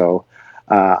score. So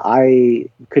I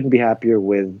couldn't be happier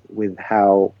with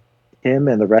how him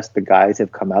and the rest of the guys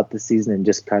have come out this season and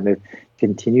just kind of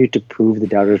continue to prove the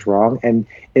doubters wrong. And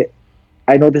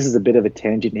I know this is a bit of a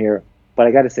tangent here, but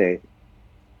I got to say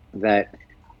that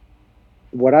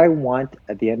what I want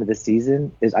at the end of the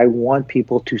season is I want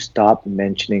people to stop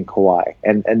mentioning Kawhi.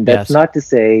 And that's not to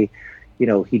say,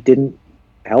 he didn't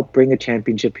help bring a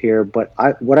championship here, but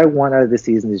what I want out of this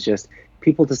season is just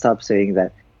people to stop saying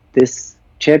that this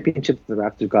championship the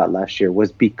Raptors got last year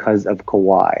was because of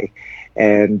Kawhi.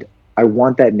 And I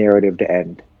want that narrative to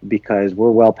end, because we're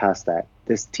well past that.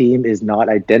 This team is not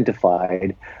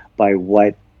identified by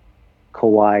what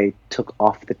Kawhi took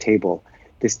off the table.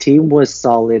 This team was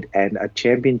solid and a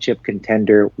championship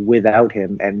contender without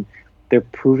him, and they're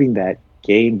proving that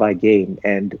game by game.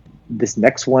 And this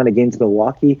next one against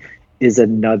Milwaukee is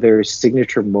another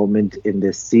signature moment in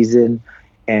this season,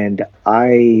 and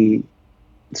I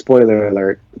spoiler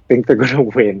alert, think they're going to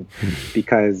win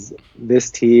because this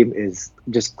team is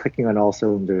just clicking on all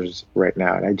cylinders right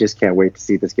now, and I just can't wait to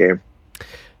see this game.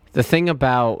 The thing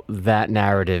about that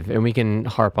narrative, and we can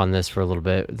harp on this for a little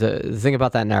bit, the thing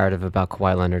about that narrative about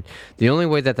Kawhi Leonard, the only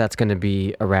way that that's going to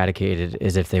be eradicated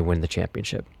is if they win the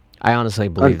championship. I honestly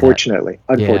believe Unfortunately.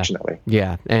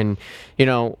 Yeah. And,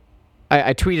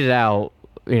 I tweeted out,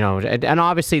 and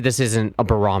obviously this isn't a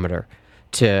barometer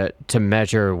to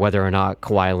measure whether or not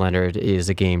Kawhi Leonard is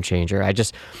a game changer. I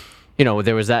just,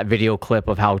 there was that video clip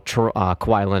of how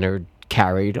Kawhi Leonard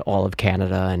carried all of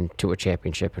Canada and to a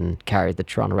championship and carried the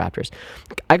Toronto Raptors.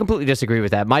 I completely disagree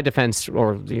with that. My defense,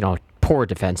 or poor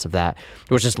defense of that,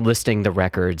 was just listing the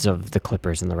records of the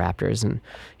Clippers and the Raptors, and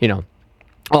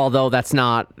although that's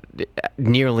not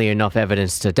nearly enough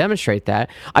evidence to demonstrate that,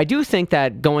 I do think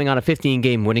that going on a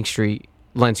 15-game winning streak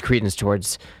lends credence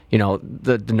towards,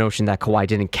 the notion that Kawhi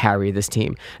didn't carry this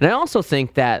team. And I also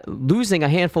think that losing a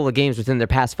handful of games within their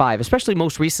past 5, especially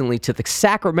most recently to the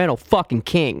Sacramento fucking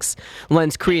Kings,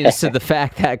 lends credence to the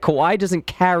fact that Kawhi doesn't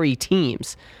carry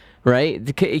teams,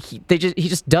 right? He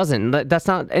just doesn't. That's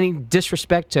not any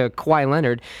disrespect to Kawhi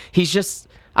Leonard. He's just,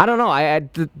 I don't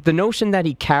know. The notion that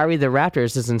he carried the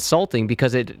Raptors is insulting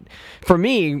because for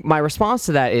me, my response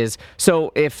to that is,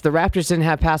 so if the Raptors didn't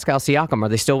have Pascal Siakam, are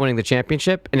they still winning the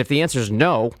championship? And if the answer is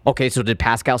no, okay, so did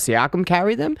Pascal Siakam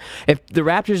carry them? If the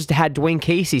Raptors had Dwayne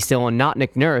Casey still and not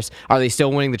Nick Nurse, are they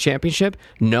still winning the championship?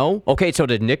 No. Okay, so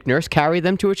did Nick Nurse carry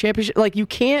them to a championship? Like, you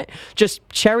can't just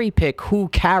cherry pick who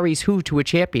carries who to a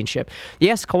championship.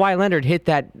 Yes, Kawhi Leonard hit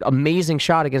that amazing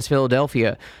shot against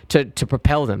Philadelphia to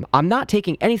propel them. I'm not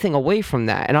taking anything away from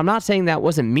that, and I'm not saying that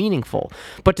wasn't meaningful,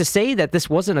 but to say that this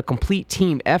wasn't a complete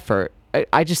team effort,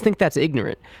 I just think that's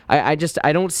ignorant. I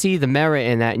don't see the merit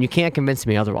in that, and you can't convince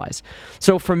me otherwise.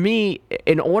 So for me,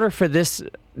 in order for this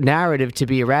narrative to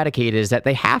be eradicated, is that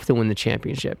they have to win the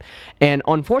championship. And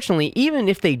unfortunately, even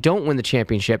if they don't win the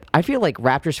championship, I feel like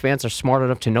Raptors fans are smart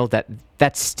enough to know that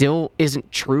that still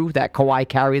isn't true, that Kawhi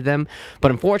carried them. But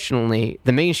unfortunately,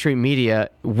 the mainstream media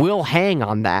will hang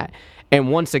on that. And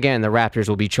once again, the Raptors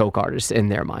will be choke artists in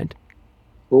their mind.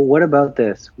 Well, what about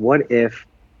this? What if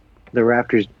the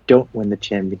Raptors don't win the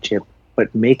championship,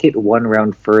 but make it one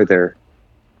round further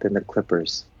than the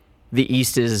Clippers? The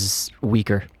East is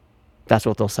weaker. That's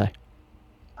what they'll say.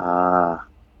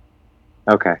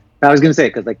 Okay. I was going to say,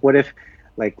 because what if,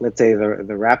 let's say the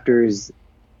Raptors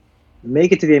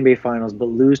make it to the NBA Finals, but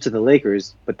lose to the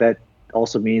Lakers, but that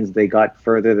also means they got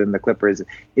further than the Clippers.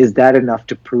 Is that enough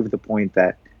to prove the point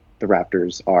that the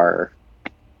Raptors are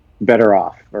better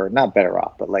off, or not better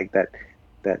off, but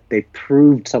that they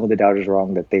proved some of the doubters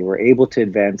wrong, that they were able to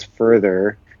advance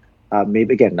further,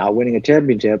 maybe again not winning a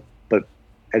championship, but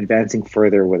advancing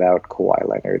further without Kawhi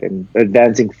Leonard and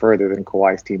advancing further than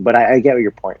Kawhi's team. But I get what your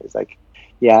point is.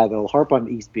 They'll harp on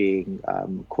the East being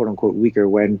quote unquote weaker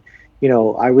when,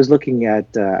 I was looking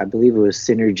at I believe it was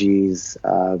Synergy's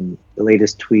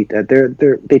latest tweet. They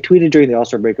tweeted during the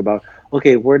All-Star break about,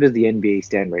 okay, where does the NBA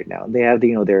stand right now? They have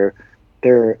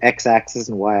their x-axis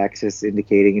and y-axis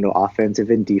indicating offensive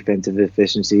and defensive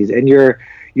efficiencies, and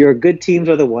your good teams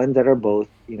are the ones that are both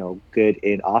good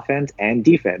in offense and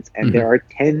defense. And there are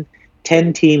 10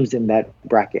 teams in that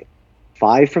bracket,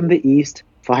 5 from the East,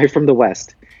 5 from the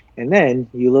West, and then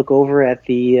you look over at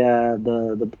the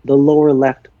lower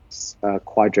left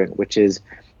quadrant, which is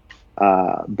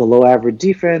below average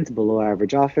defense, below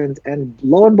average offense, and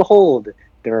lo and behold,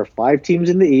 there are 5 teams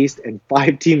in the East and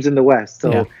 5 teams in the West.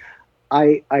 So yeah.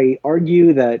 I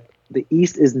argue that the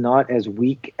East is not as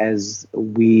weak as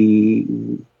we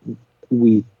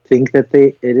think that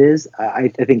it is. I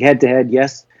think head to head,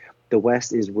 yes, the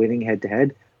West is winning head to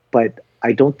head, but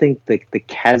I don't think the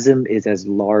chasm is as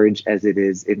large as it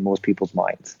is in most people's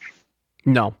minds.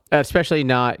 No, especially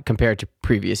not compared to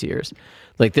previous years.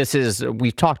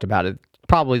 We've talked about it,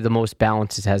 probably the most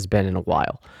balanced it has been in a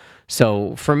while.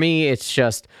 So for me,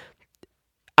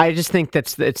 I just think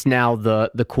it's now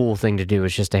the cool thing to do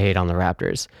is just to hate on the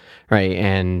Raptors, right?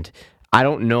 And I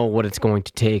don't know what it's going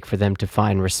to take for them to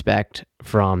find respect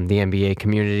from the NBA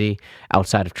community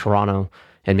outside of Toronto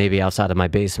and maybe outside of my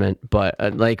basement. But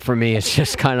for me, it's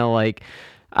just kind of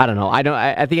I don't know.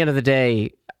 At the end of the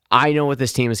day, I know what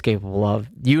this team is capable of.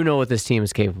 You know what this team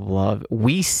is capable of.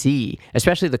 We see,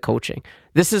 especially the coaching.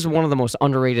 This is one of the most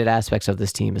underrated aspects of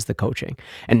this team is the coaching.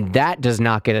 And that does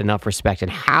not get enough respect. And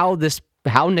how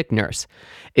Nick Nurse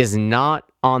is not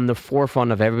on the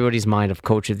forefront of everybody's mind of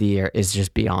Coach of the Year is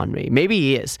just beyond me. Maybe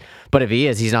he is, but if he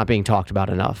is, he's not being talked about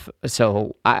enough.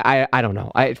 So I don't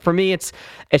know. For me, it's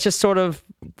just sort of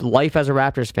life as a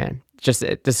Raptors fan.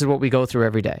 this is what we go through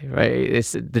every day, right?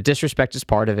 It's the disrespect is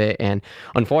part of it, and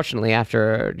unfortunately,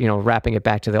 after wrapping it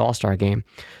back to the All-Star game,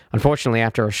 unfortunately,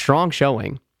 after a strong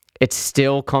showing, it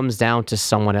still comes down to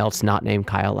someone else not named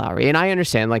Kyle Lowry. And I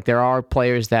understand, like, there are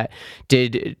players that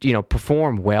did,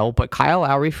 perform well, but Kyle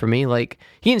Lowry, for me, like,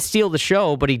 he didn't steal the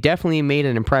show, but he definitely made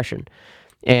an impression.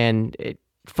 And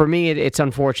for me, it's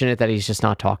unfortunate that he's just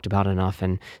not talked about enough.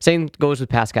 And same goes with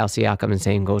Pascal Siakam and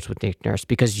same goes with Nick Nurse,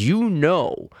 because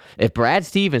if Brad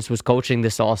Stevens was coaching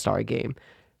this All-Star game,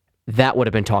 that would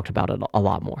have been talked about a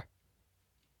lot more.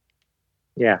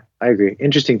 Yeah, I agree.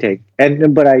 Interesting take.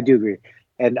 But I do agree.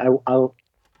 And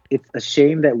it's a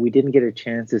shame that we didn't get a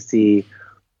chance to see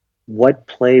what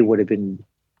play would have been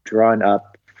drawn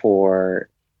up for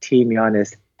Team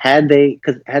Giannis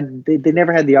because they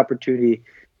never had the opportunity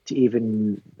to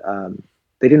even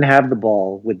they didn't have the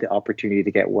ball with the opportunity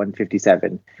to get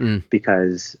 157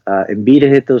 because Embiid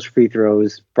had hit those free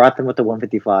throws, brought them with the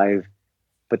 155,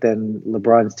 but then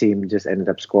LeBron's team just ended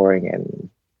up scoring and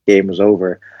game was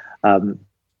over.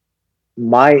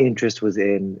 My interest was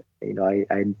in,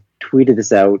 I tweeted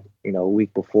this out, a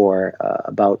week before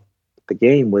about the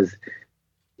game, was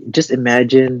just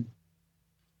imagine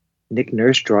Nick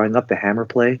Nurse drawing up the hammer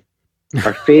play,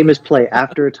 our famous play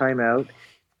after a timeout.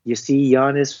 You see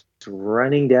Giannis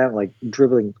running down, like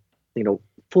dribbling,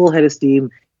 full head of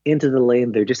steam into the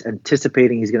lane. They're just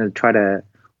anticipating he's going to try to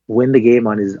win the game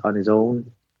on his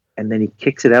own, and then he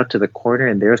kicks it out to the corner,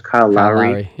 and there's Kyle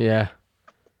Lowry. Yeah.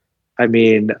 I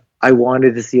mean, I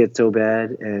wanted to see it so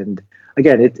bad, and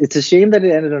again, it's a shame that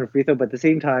it ended on a free throw, but at the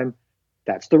same time,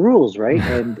 that's the rules, right?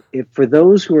 And for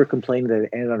those who are complaining that it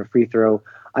ended on a free throw,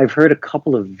 I've heard a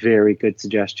couple of very good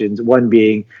suggestions. One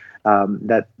being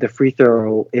that the free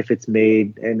throw, if it's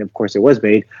made, and of course it was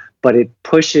made, but it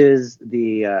pushes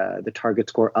the target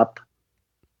score up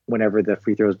whenever the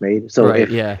free throw is made. So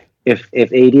if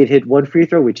AD had hit one free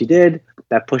throw, which he did,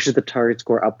 that pushes the target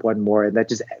score up one more, and that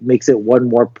just makes it one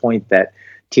more point that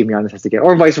Team Giannis has to get,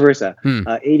 or vice versa.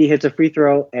 AD hits a free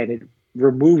throw and it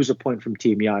removes a point from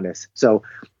Team Giannis, so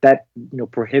that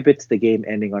prohibits the game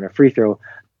ending on a free throw.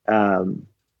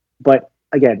 But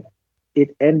again,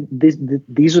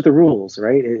 these are the rules,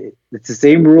 right? It's the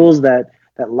same rules that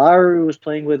Lowry was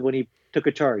playing with when he took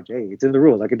a charge. Hey, it's in the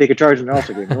rules. I can take a charge in an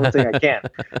All-Star game. No one's saying I can't.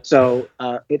 So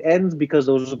it ends because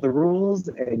those are the rules,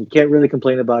 and you can't really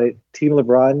complain about it. Team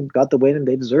LeBron got the win, and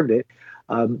they deserved it.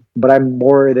 But I'm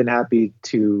more than happy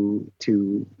to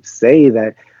say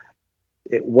that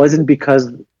it wasn't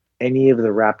because any of the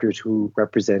Raptors who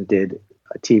represented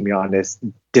Team Giannis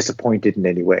disappointed in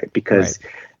any way, because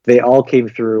they all came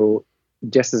through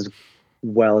just as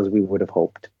well as we would have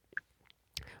hoped.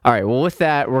 All right, well, with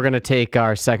that, we're going to take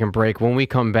our second break. When we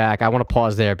come back, I want to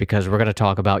pause there because we're going to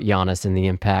talk about Giannis and the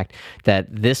impact that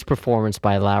this performance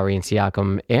by Lowry and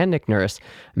Siakam and Nick Nurse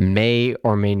may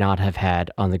or may not have had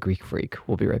on the Greek Freak.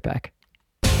 We'll be right back.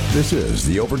 This is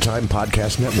the Overtime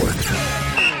Podcast Network.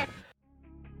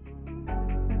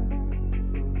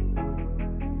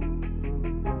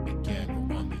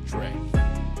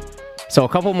 So a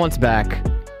couple months back,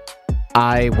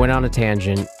 I went on a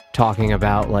tangent talking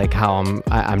about like how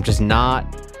I'm just not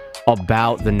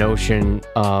about the notion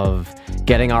of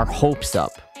getting our hopes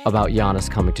up about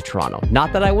Giannis coming to Toronto.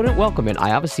 Not that I wouldn't welcome it.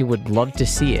 I obviously would love to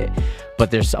see it.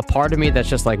 But there's a part of me that's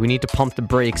just like, we need to pump the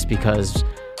brakes because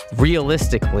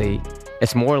realistically,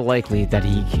 it's more likely that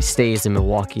he stays in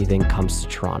Milwaukee than comes to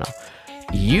Toronto.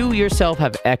 You yourself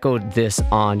have echoed this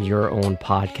on your own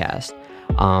podcast.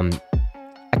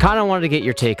 I kind of wanted to get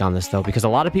your take on this, though, because a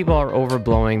lot of people are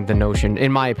overblowing the notion,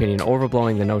 in my opinion,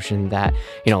 that,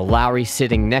 Lowry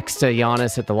sitting next to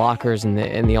Giannis at the lockers in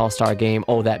the All-Star game,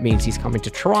 that means he's coming to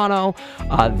Toronto.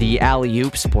 The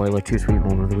alley-oop, spoiler, too sweet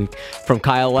moment of the week, from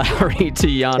Kyle Lowry to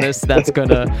Giannis, that's going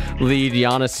to lead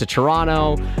Giannis to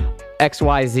Toronto.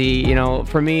 XYZ,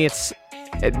 for me,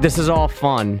 this is all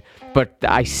fun, but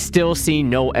I still see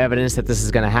no evidence that this is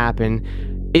going to happen.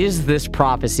 Is this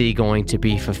prophecy going to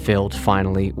be fulfilled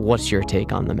finally? What's your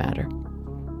take on the matter?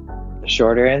 The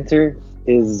shorter answer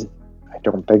is I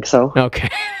don't think so. Okay.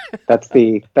 That's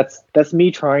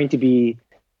me trying to be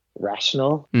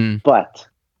rational. But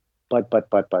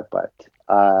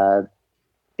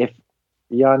if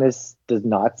Giannis does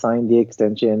not sign the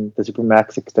extension, the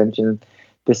Supermax extension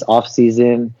this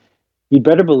offseason, you'd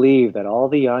better believe that all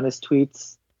the Giannis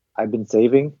tweets I've been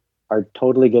saving are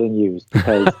totally getting used,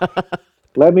 because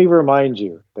let me remind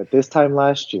you that this time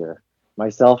last year,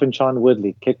 myself and Sean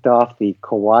Woodley kicked off the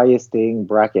Kawhi staying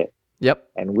bracket. Yep.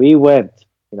 And we went,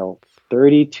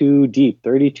 32 deep,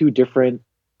 32 different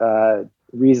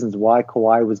reasons why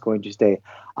Kawhi was going to stay.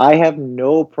 I have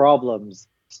no problems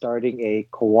starting a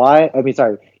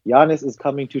Giannis is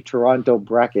coming to Toronto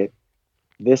bracket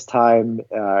this time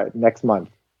next month.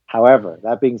 However,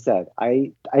 that being said,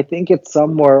 I think it's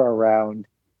somewhere around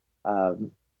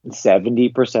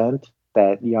 70%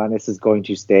 that Giannis is going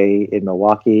to stay in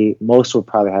Milwaukee. Most will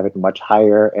probably have it much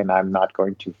higher, and I'm not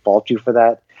going to fault you for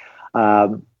that.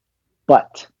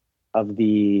 But of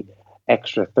the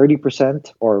extra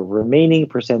 30% or remaining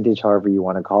percentage, however you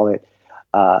want to call it,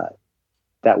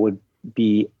 that would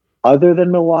be other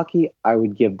than Milwaukee, I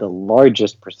would give the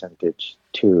largest percentage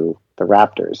to the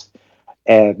Raptors.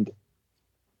 And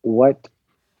what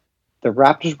the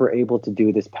Raptors were able to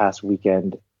do this past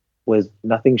weekend was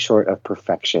nothing short of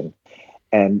perfection.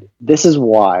 And this is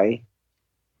why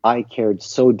I cared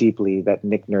so deeply that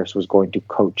Nick Nurse was going to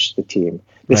coach the team.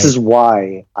 This is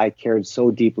why I cared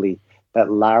so deeply that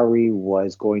Lowry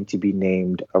was going to be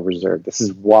named a reserve. This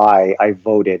is why I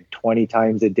voted 20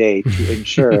 times a day to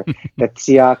ensure that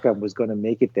Siakam was going to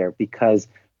make it there, because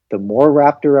the more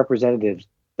Raptor representatives,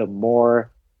 the more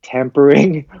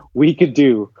tampering we could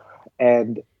do.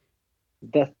 And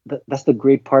that's the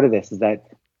great part of this, is that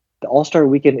the All-Star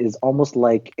Weekend is almost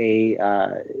like you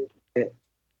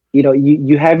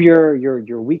have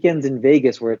your weekends in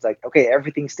Vegas where it's like, okay,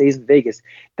 everything stays in Vegas.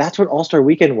 That's what All-Star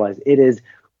Weekend was. It is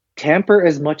tamper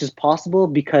as much as possible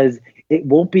because it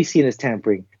won't be seen as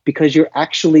tampering, because you're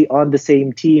actually on the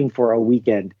same team for a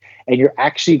weekend and you're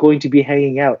actually going to be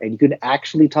hanging out and you can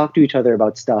actually talk to each other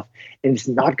about stuff, and it's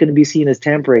not going to be seen as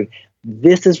tampering.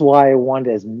 This is why I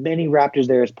wanted as many Raptors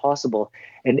there as possible.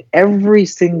 And every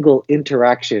single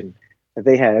interaction that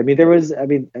they had, I think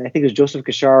it was Joseph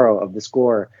Cacharo of The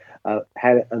Score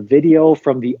had a video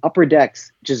from the upper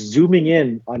decks just zooming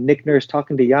in on Nick Nurse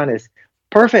talking to Giannis.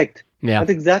 Perfect. Yeah.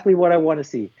 That's exactly what I want to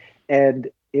see. And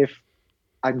if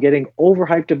I'm getting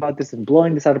overhyped about this and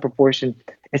blowing this out of proportion,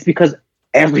 it's because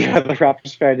every other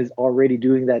Raptors fan is already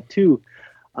doing that too.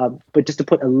 But just to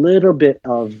put a little bit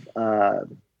of,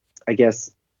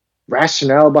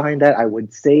 rationale behind that, I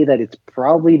would say that it's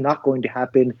probably not going to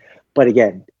happen. But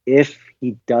again, if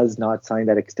he does not sign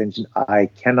that extension, I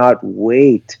cannot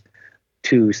wait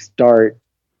to start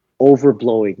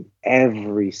overblowing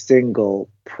every single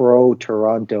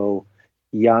pro-Toronto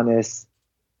Giannis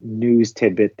news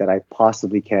tidbit that I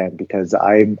possibly can, because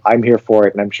I'm here for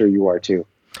it, and I'm sure you are too.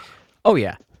 Oh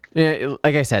yeah.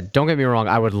 Like I said, don't get me wrong,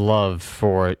 I would love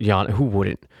for Giannis, who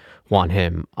wouldn't want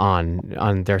him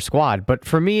on their squad? But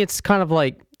for me, it's kind of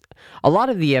like a lot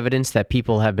of the evidence that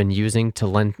people have been using to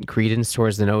lend credence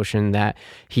towards the notion that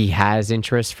he has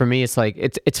interest. For me, it's like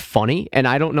it's funny, and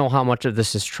I don't know how much of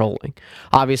this is trolling.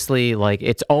 Obviously, like,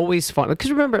 it's always fun,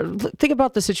 because remember, think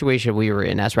about the situation we were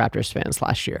in as Raptors fans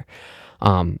last year.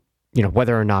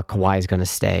 Whether or not Kawhi is going to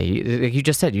stay. Like you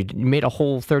just said, you made a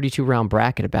whole 32-round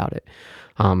bracket about it.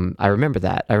 I remember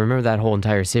that. I remember that whole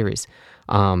entire series.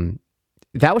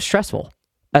 That was stressful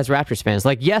as Raptors fans.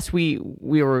 Like, yes, we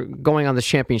were going on this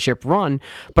championship run,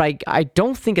 but I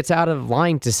don't think it's out of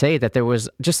line to say that there was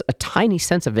just a tiny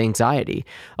sense of anxiety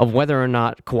of whether or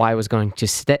not Kawhi was going to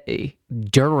stay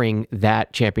during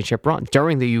that championship run,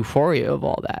 during the euphoria of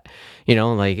all that.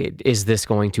 Is this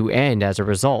going to end as a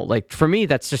result? Like, for me,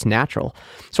 that's just natural.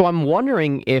 So I'm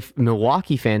wondering if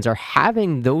Milwaukee fans are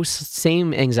having those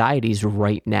same anxieties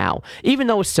right now, even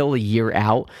though it's still a year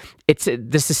out.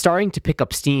 This is starting to pick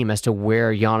up steam as to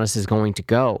where Giannis is going to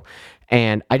go.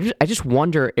 And I just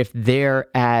wonder if they're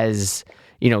as,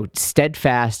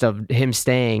 steadfast of him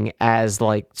staying as,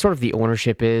 like, sort of the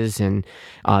ownership is and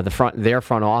their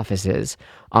front office is.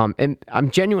 And I'm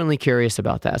genuinely curious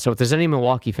about that. So if there's any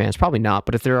Milwaukee fans, probably not,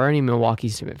 but if there are any Milwaukee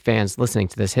fans listening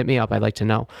to this, hit me up. I'd like to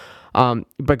know.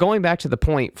 But going back to the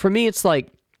point, for me, it's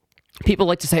like people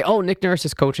like to say, oh, Nick Nurse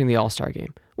is coaching the All-Star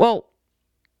game. Well,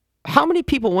 how many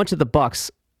people went to the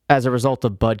Bucks as a result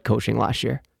of Bud coaching last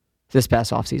year, this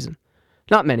past offseason?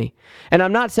 Not many. And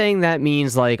I'm not saying that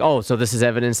means like, oh, so this is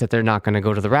evidence that they're not going to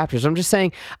go to the Raptors. I'm just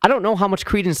saying I don't know how much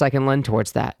credence I can lend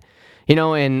towards that.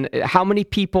 And how many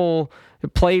people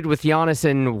played with Giannis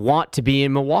and want to be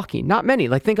in Milwaukee? Not many.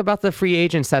 Like, think about the free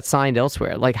agents that signed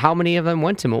elsewhere. Like, how many of them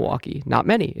went to Milwaukee? Not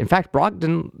many. In fact,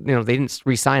 Brogdon, they didn't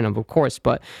re-sign him, of course,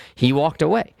 but he walked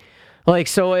away. Like,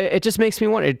 so it just makes me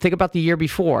wonder. Think about the year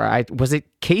before. Was it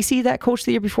Casey that coached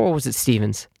the year before, or was it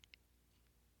Stevens?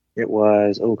 It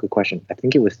was, good question. I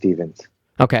think it was Stevens.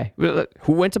 Okay.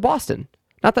 Who went to Boston?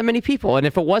 Not that many people. And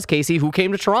if it was Casey, who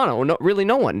came to Toronto?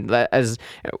 No one, as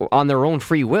on their own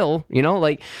free will,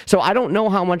 so I don't know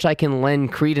how much I can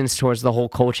lend credence towards the whole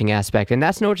coaching aspect. And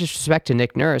that's no disrespect to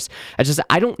Nick Nurse.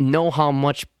 I don't know how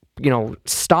much,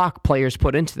 stock players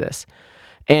put into this.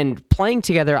 And playing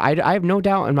together, I have no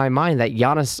doubt in my mind that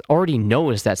Giannis already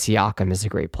knows that Siakam is a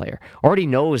great player, already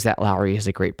knows that Lowry is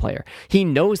a great player. He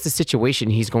knows the situation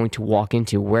he's going to walk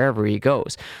into wherever he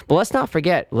goes. But let's not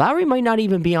forget, Lowry might not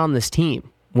even be on this team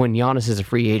when Giannis is a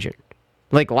free agent.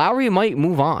 Like, Lowry might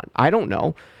move on. I don't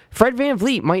know. Fred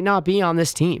VanVleet might not be on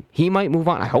this team. He might move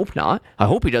on. I hope not. I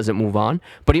hope he doesn't move on,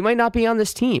 but he might not be on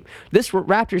this team. This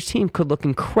Raptors team could look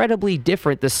incredibly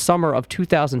different this summer of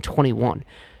 2021.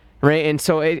 Right, and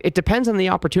so it depends on the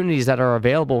opportunities that are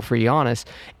available for Giannis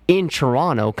in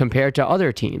Toronto compared to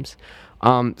other teams.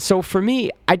 So for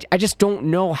me, I just don't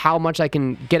know how much I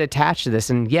can get attached to this.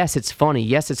 And yes, it's funny.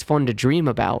 Yes, it's fun to dream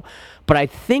about. But I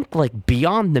think, like,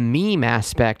 beyond the meme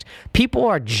aspect, people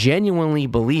are genuinely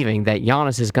believing that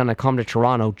Giannis is going to come to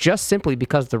Toronto just simply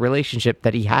because of the relationship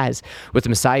that he has with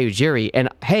Masai Ujiri. And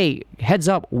hey, heads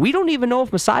up, we don't even know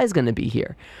if Masai is going to be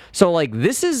here. So, like,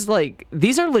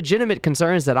 these are legitimate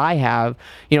concerns that I have,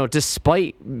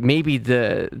 despite maybe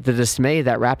the dismay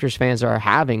that Raptors fans are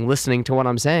having listening to what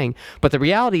I'm saying. But the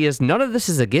reality is none of this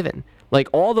is a given. Like,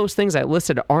 all those things I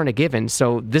listed aren't a given.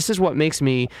 So this is what makes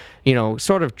me,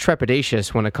 sort of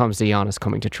trepidatious when it comes to Giannis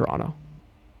coming to Toronto.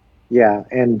 Yeah,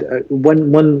 and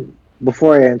one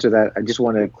before I answer that, I just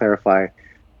want to clarify.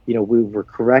 We were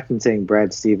correct in saying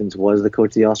Brad Stevens was the coach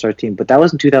of the All-Star team, but that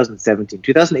was in 2017.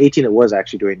 2018, it was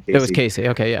actually Dwayne Casey. It was Casey.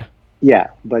 Okay, yeah. Yeah,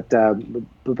 but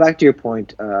back to your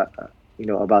point,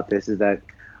 about this is that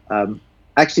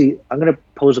actually I'm going to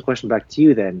pose a question back to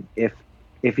you then.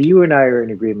 If you and I are in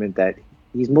agreement that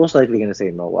he's most likely going to say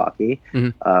Milwaukee,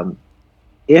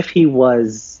 if he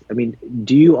was,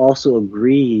 do you also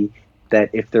agree that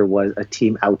if there was a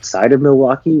team outside of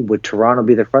Milwaukee, would Toronto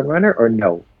be the front runner or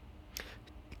no?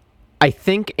 I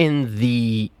think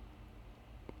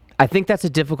that's a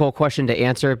difficult question to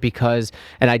answer because,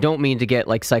 and I don't mean to get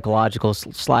like psychological /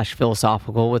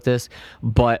 philosophical with this,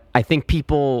 but I think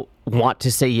people want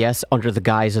to say yes under the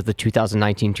guise of the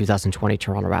 2019-2020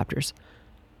 Toronto Raptors.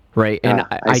 Right, and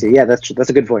I see. Yeah, that's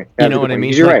a good point. You know what I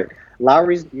mean? You're right.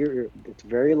 Lowry's. It's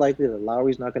very likely that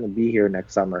Lowry's not going to be here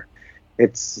next summer.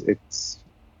 It's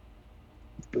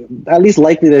at least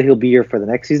likely that he'll be here for the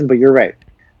next season. But you're right.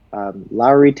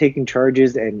 Lowry taking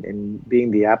charges and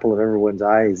being the apple of everyone's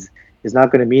eyes is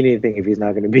not going to mean anything if he's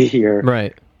not going to be here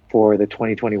for the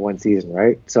 2021 season.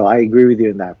 Right. So I agree with you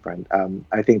on that front.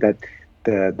 I think that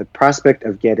the prospect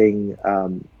of getting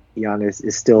Giannis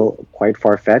is still quite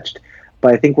far fetched.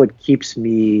 But I think what keeps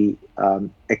me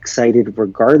excited,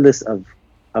 regardless of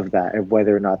that, of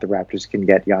whether or not the Raptors can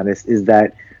get Giannis, is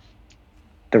that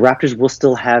the Raptors will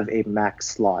still have a max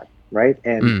slot, right?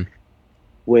 And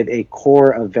with a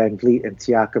core of VanVleet and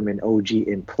Siakam and OG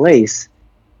in place,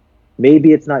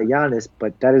 maybe it's not Giannis,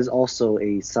 but that is also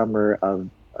a summer of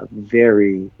a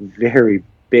very, very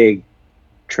big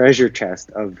treasure chest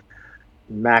of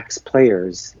max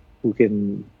players who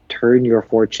can turn your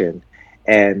fortune.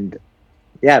 And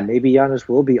yeah, maybe Giannis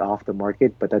will be off the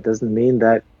market, but that doesn't mean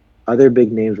that other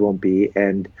big names won't be.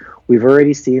 And we've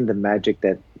already seen the magic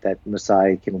that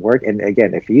Masai can work. And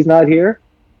again, if he's not here,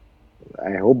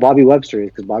 I hope Bobby Webster is,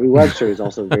 because Bobby Webster is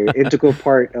also a very integral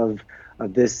part of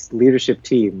this leadership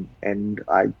team. And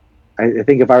I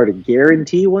think if I were to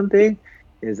guarantee one thing,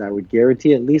 is I would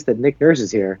guarantee at least that Nick Nurse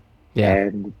is here. Yeah.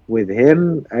 And with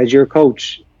him as your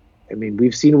coach,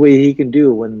 we've seen what he can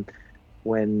do when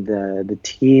the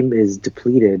team is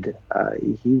depleted.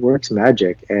 He works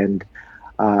magic. And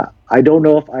I don't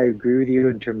know if I agree with you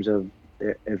in terms of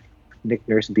if Nick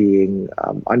Nurse being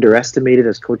underestimated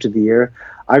as coach of the year.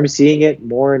 I'm seeing it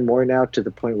more and more now to the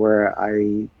point where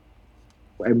I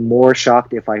am more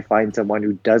shocked if I find someone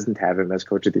who doesn't have him as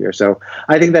coach of the year. So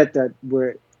I think that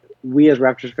we as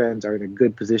Raptors fans are in a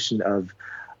good position of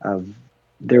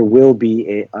there will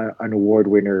be an award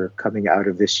winner coming out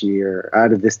of this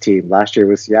team. Last year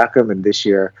was Siakam, and this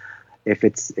year, if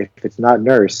it's not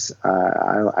Nurse,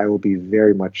 I will be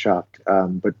very much shocked.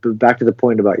 But back to the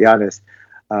point about Giannis,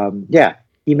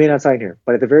 he may not sign here,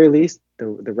 but at the very least, the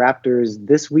Raptors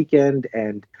this weekend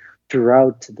and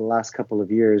throughout the last couple of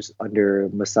years under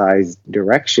Masai's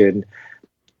direction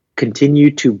continue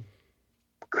to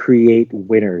create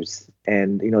winners.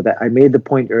 And that I made the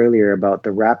point earlier about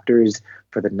the Raptors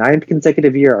for the 9th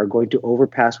consecutive year are going to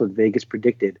overpass what Vegas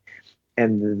predicted.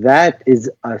 And that is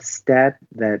a stat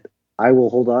that I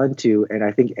will hold on to. And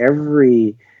I think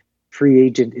every free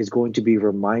agent is going to be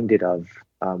reminded of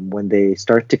when they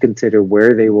start to consider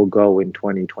where they will go in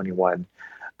 2021.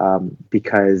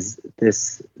 Because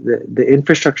the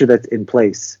infrastructure that's in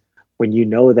place, when you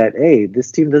know that, hey,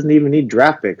 this team doesn't even need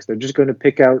draft picks. They're just going to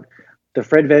pick out the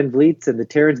Fred VanVleets and the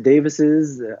Terrence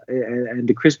Davises and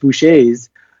the Chris Bouchers,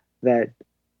 that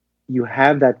you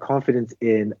have that confidence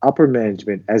in upper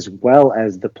management as well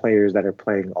as the players that are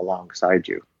playing alongside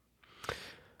you.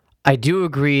 I do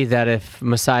agree that if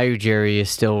Masai Ujiri is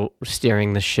still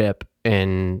steering the ship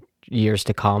in years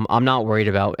to come, I'm not worried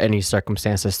about any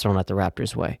circumstances thrown at the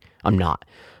Raptors' way. I'm not.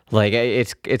 Like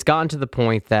it's gotten to the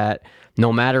point that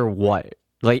no matter what,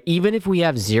 like even if we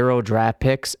have 0 draft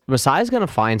picks, Masai's gonna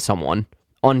find someone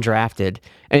undrafted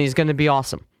and he's gonna be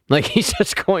awesome. Like he's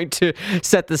just going to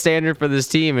set the standard for this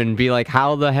team and be like,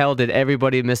 how the hell did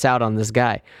everybody miss out on this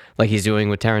guy? Like he's doing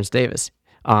with Terrence Davis.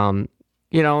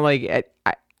 Like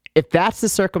if that's the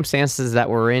circumstances that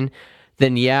we're in,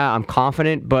 then yeah, I'm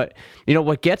confident. But,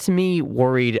 what gets me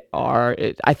worried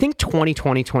I think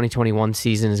 2020-2021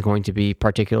 season is going to be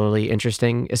particularly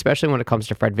interesting, especially when it comes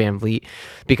to Fred VanVleet,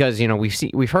 because,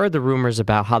 we've heard the rumors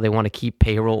about how they want to keep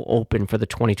payroll open for the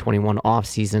 2021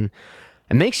 offseason.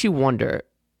 It makes you wonder,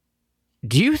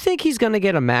 do you think he's going to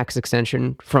get a max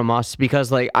extension from us?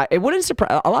 Because, it wouldn't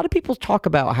surprise. A lot of people talk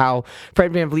about how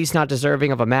Fred VanVleet's not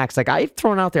deserving of a max. Like, I've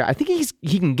thrown out there, I think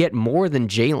he can get more than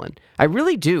Jaylen. I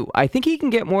really do. I think he can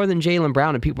get more than Jaylen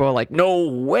Brown, and people are like, no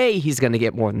way he's going to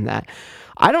get more than that.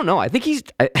 I don't know. I think he's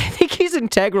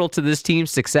integral to this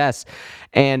team's success,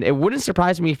 and it wouldn't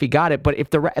surprise me if he got it. But if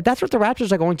that's what the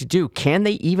Raptors are going to do, can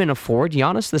they even afford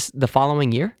Giannis the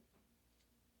following year?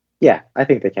 Yeah, I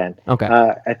think they can. Okay.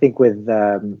 I think with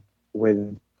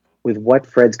what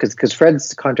Fred's because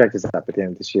Fred's contract is up at the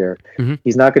end of this year. Mm-hmm.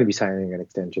 He's not going to be signing an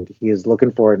extension. He is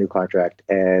looking for a new contract,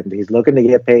 and he's looking to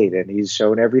get paid. And he's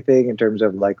shown everything in terms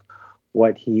of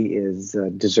what he is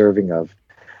deserving of.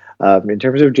 In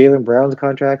terms of Jaylen Brown's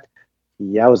contract,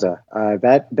 yowza,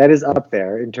 that is up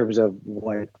there in terms of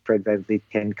what Fred VanVleet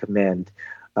can command.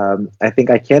 I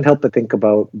think I can't help but think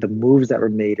about the moves that were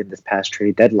made in this past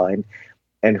trade deadline.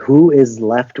 And who is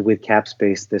left with cap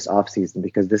space this offseason?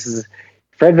 Because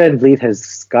Fred VanVleet has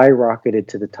skyrocketed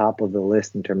to the top of the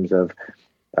list in terms of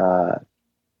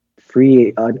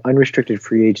unrestricted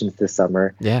free agents this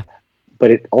summer. Yeah. But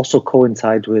it also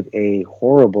coincides with a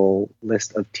horrible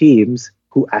list of teams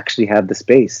who actually have the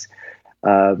space.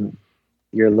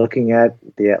 You're looking at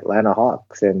the Atlanta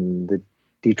Hawks and the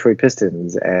Detroit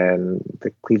Pistons and the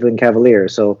Cleveland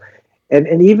Cavaliers. So,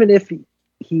 and even if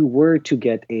he were to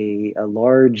get a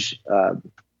large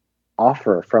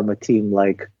offer from a team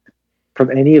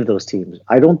from any of those teams,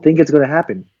 I don't think it's going to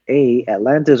happen.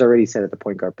 Atlanta is already set at the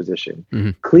point guard position. Mm-hmm.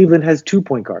 Cleveland has 2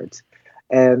 point guards,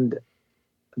 and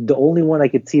the only one I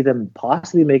could see them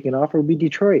possibly making an offer would be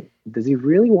Detroit. Does he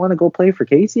really want to go play for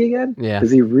Casey again? Yeah.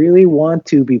 Does he really want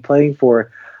to be playing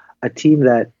for a team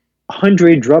that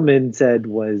Andre Drummond said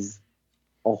was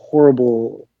a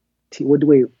horrible?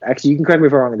 Actually, you can correct me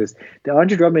if I'm wrong on this. Did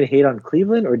Andre Drummond hate on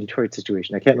Cleveland or Detroit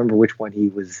situation? I can't remember which one he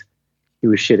was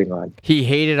shitting on. He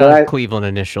hated on Cleveland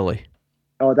initially.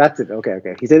 Oh, that's it. Okay.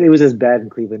 He said it was as bad in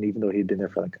Cleveland, even though he'd been there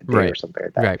for a day or something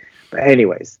like that. Right. But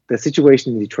anyways, the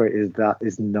situation in Detroit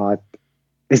is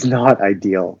not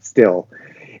ideal still,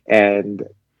 and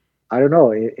I don't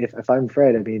know if I'm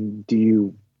Fred. I mean, do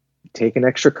you take an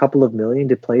extra couple of million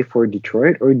to play for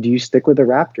Detroit, or do you stick with the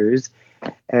Raptors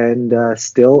and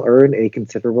still earn a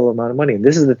considerable amount of money? And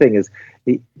this is the thing: is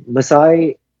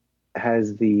Masai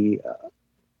has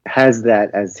that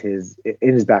as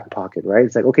in his back pocket, right?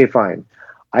 It's like, okay, fine,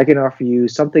 I can offer you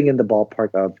something in the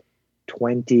ballpark of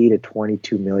 20 to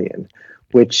 22 million,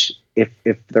 which if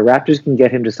the Raptors can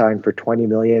get him to sign for 20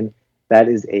 million, that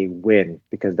is a win,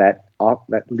 because that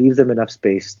leaves them enough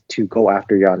space to go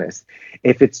after Giannis.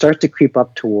 If it starts to creep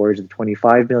up towards the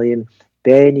 25 million,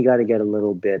 then you got to get a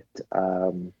little bit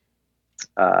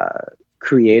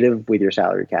creative with your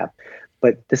salary cap.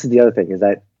 But this is the other thing, is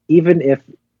that even if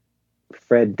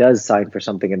Fred does sign for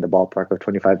something in the ballpark of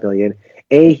 25 million,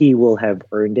 he will have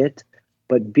earned it,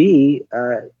 but B,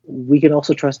 we can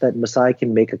also trust that Masai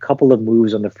can make a couple of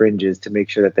moves on the fringes to make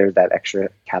sure that there's that extra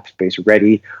cap space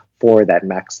ready for that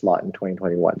max slot in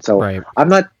 2021. So right. I'm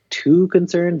not too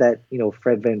concerned that,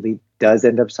 Fred VanVleet does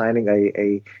end up signing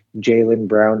a Jaylen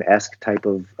Brown-esque type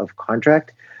of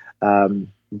contract.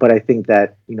 But I think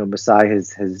that, Masai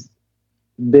has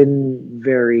been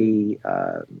very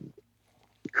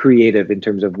creative in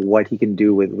terms of what he can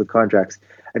do with contracts.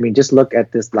 I mean, just look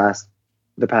at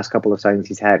the past couple of signings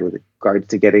he's had with regards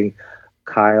to getting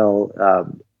Kyle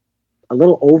a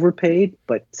little overpaid,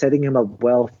 but setting him up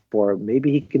well for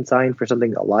maybe he can sign for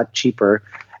something a lot cheaper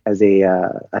as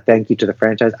a thank you to the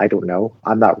franchise. I don't know.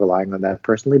 I'm not relying on that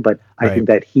personally, but I think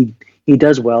that he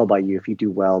does well by you if you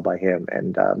do well by him.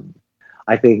 And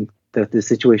I think that the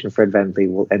situation of Fred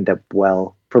VanVleet will end up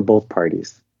well for both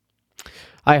parties.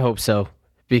 I hope so,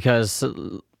 because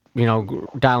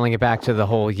dialing it back to the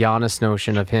whole Giannis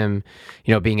notion of him,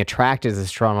 being attracted to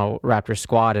this Toronto Raptors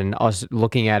squad, and us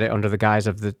looking at it under the guise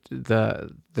of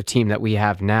the team that we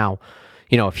have now.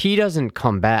 If he doesn't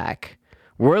come back,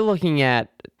 we're looking at,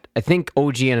 I think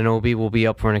OG Anunoby will be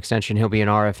up for an extension. He'll be an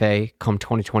RFA come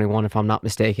 2021, if I'm not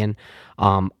mistaken.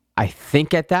 I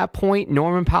think at that point,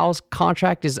 Norman Powell's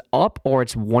contract is up, or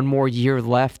it's one more year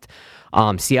left.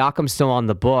 Siakam's still on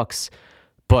the books,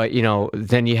 but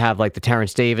then you have like the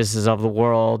Terrence Davises of the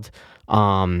world,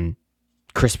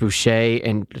 Chris Boucher,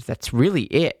 and that's really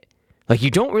it. Like,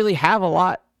 you don't really have a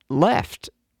lot left,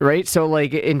 right? So,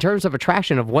 like, in terms of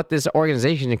attraction of what this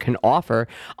organization can offer,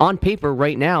 on paper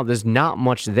right now, there's not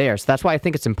much there. So that's why I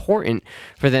think it's important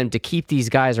for them to keep these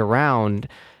guys around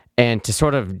and to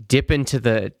sort of dip into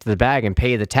the bag and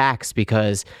pay the tax,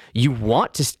 because you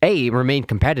want to remain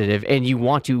competitive, and you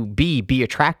want to be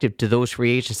attractive to those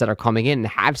free agents that are coming in and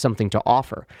have something to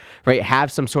offer, right?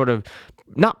 Have some sort of,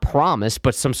 not promise,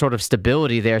 but some sort of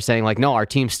stability there, saying like, no, our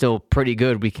team's still pretty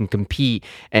good. We can compete,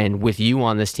 and with you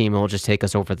on this team, it'll just take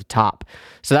us over the top.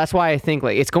 So that's why I think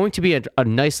like it's going to be a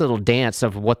nice little dance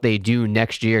of what they do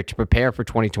next year to prepare for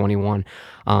 2021.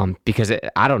 Because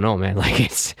I don't know, man.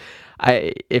 Like,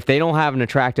 if they don't have an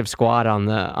attractive squad on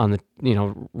the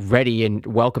ready and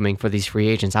welcoming for these free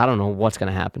agents, I don't know what's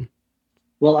going to happen.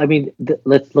 Well, I mean,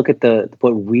 let's look at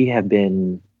what we as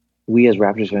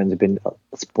Raptors fans have been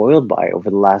spoiled by over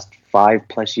the last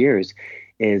 5+ years.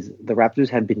 Is the Raptors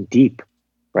have been deep,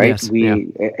 right? Yes,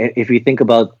 if you think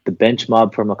about the bench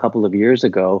mob from a couple of years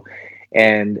ago,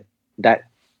 and that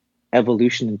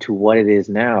evolution into what it is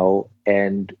now,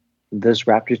 and this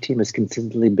Raptors team has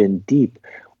consistently been deep.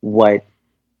 What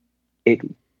it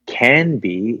can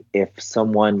be if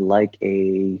someone like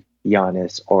a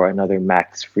Giannis or another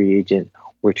max free agent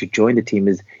were to join the team,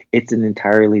 is it's an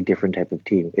entirely different type of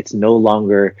team. It's no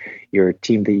longer your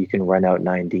team that you can run out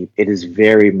 9 deep. It is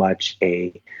very much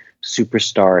a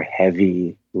superstar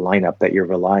heavy lineup that you're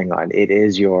relying on. It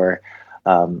is your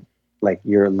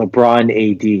your LeBron,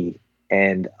 AD,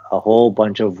 and a whole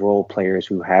bunch of role players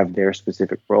who have their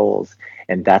specific roles.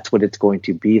 And that's what it's going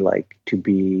to be like to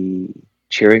be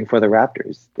cheering for the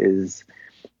Raptors. Is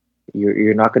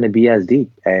you're not going to be as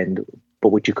deep. But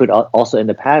what you could also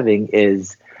end up having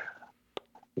is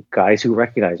guys who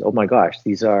recognize, oh my gosh,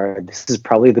 this is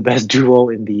probably the best duo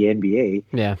in the NBA.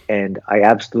 Yeah. And I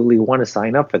absolutely want to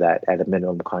sign up for that at a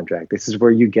minimum contract. This is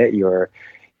where you get your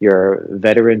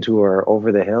veterans who are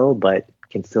over the hill, but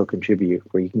can still contribute,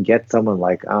 where you can get someone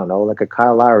like, I don't know, like a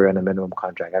Kyle Lowry on a minimum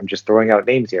contract. I'm just throwing out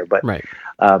names here, but right.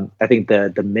 I think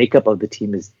the makeup of the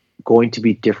team is going to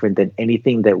be different than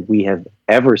anything that we have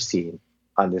ever seen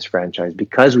on this franchise,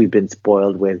 because we've been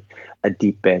spoiled with a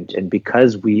deep bench, and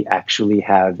because we actually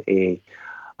have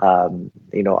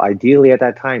ideally at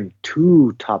that time,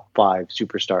 2 top 5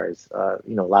 superstars,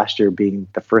 last year being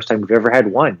the first time we've ever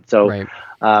had one. So right.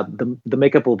 The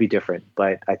makeup will be different,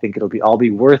 but I think it'll all be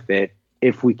worth it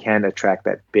if we can attract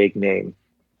that big name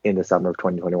in the summer of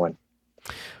 2021.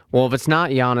 Well, if it's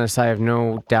not Giannis, I have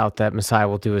no doubt that Masai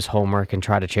will do his homework and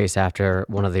try to chase after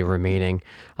one of the remaining.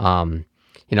 A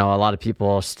lot of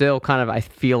people still kind of, I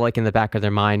feel like in the back of their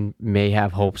mind, may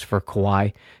have hopes for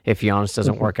Kawhi if Giannis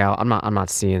doesn't work out. I'm not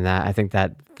seeing that. I think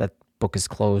that book is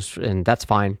closed, and that's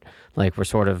fine. Like, we're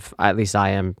sort of, at least I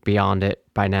am, beyond it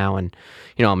by now, and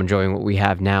I'm enjoying what we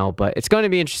have now. But it's going to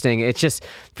be interesting. It's just,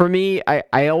 for me,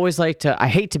 I always I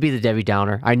hate to be the Debbie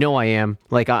Downer. I know I am.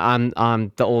 Like, I'm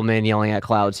the old man yelling at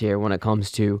clouds here when it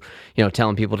comes to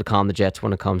telling people to calm the jets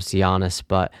when it comes to Giannis.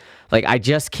 But like, I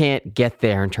just can't get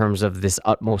there in terms of this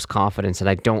utmost confidence, and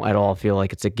I don't at all feel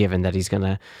like it's a given that he's going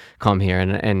to come here.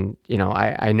 And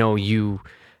I know you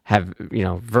have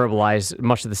verbalized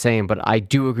much of the same, but I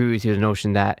do agree with you, the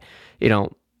notion that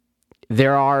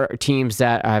there are teams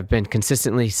that have been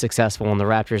consistently successful, and the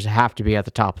Raptors have to be at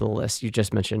the top of the list. You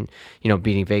just mentioned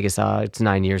beating Vegas, it's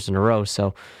 9 years in a row.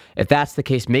 So if that's the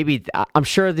case, maybe I'm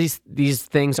sure these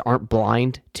things aren't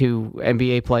blind to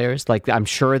NBA players. Like, I'm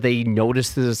sure they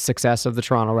notice the success of the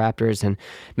Toronto Raptors, and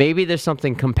maybe there's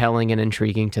something compelling and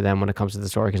intriguing to them when it comes to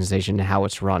this organization and how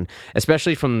it's run,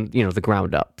 especially from the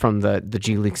ground up, from the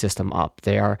G League system up.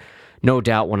 They are no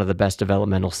doubt one of the best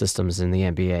developmental systems in the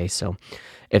NBA. So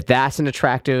if that's an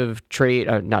attractive trade,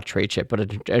 not trade chip, but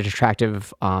an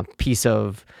attractive piece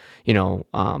of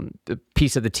the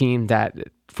piece of the team that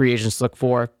free agents look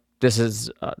for, this is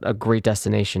a great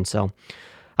destination. So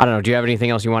I don't know. Do you have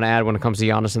anything else you want to add when it comes to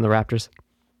Giannis and the Raptors?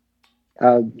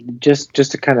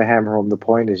 Just to kind of hammer home the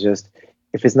point is just,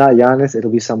 if it's not Giannis, it'll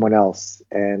be someone else,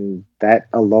 and that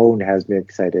alone has me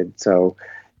excited. So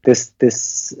this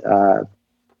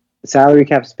salary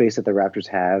cap space that the Raptors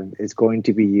have is going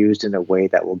to be used in a way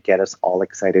that will get us all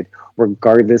excited,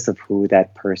 regardless of who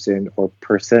that person or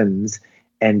persons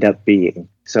end up being.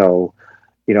 So,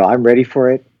 I'm ready for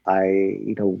it.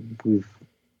 We've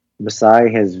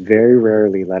Masai has very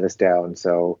rarely let us down,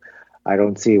 so I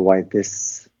don't see why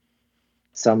this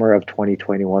summer of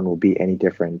 2021 will be any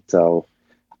different. So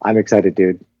I'm excited,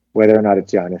 dude. Whether or not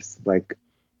it's Giannis, like,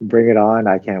 bring it on.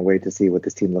 I can't wait to see what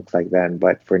this team looks like then.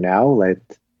 But for now,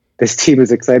 this team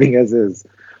is exciting as is.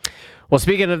 Well,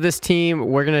 speaking of this team,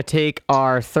 we're going to take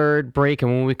our third break,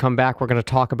 and when we come back, we're going to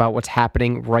talk about what's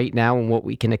happening right now and what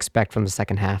we can expect from the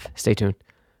second half. Stay tuned.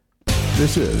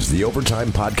 This is the Overtime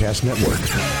Podcast Network.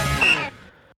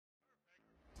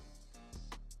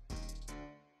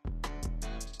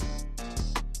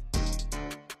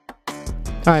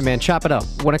 All right, man, chop it up.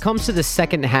 When it comes to the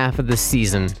second half of the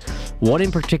season, what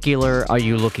in particular are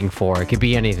you looking for? It could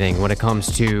be anything when it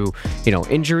comes to,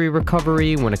 injury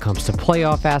recovery, when it comes to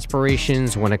playoff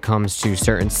aspirations, when it comes to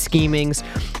certain schemings.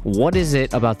 What is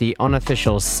it about the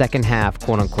unofficial second half,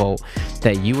 quote unquote,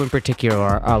 that you in particular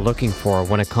are looking for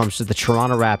when it comes to the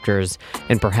Toronto Raptors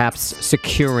and perhaps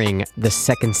securing the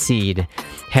second seed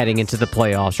heading into the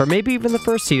playoffs, or maybe even the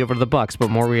first seed over the Bucks, but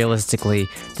more realistically,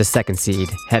 the second seed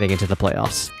heading into the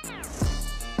playoffs?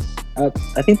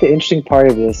 I think the interesting part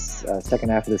of this second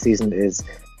half of the season is,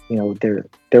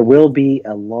 there will be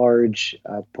a large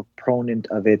proponent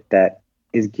of it that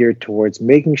is geared towards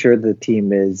making sure the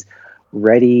team is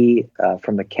ready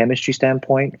from a chemistry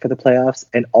standpoint for the playoffs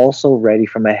and also ready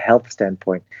from a health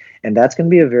standpoint. And that's going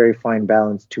to be a very fine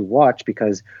balance to watch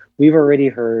because we've already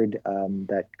heard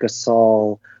that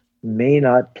Gasol may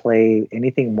not play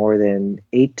anything more than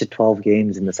 8 to 12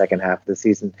 games in the second half of the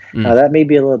season. Now, that may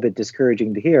be a little bit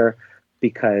discouraging to hear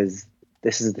because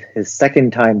this is his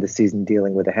second time this season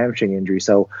dealing with a hamstring injury.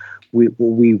 So what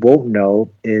we won't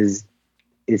know is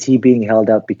he being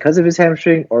held out because of his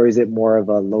hamstring, or is it more of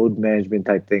a load management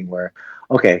type thing where,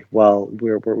 okay, well,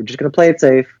 we're just going to play it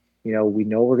safe. We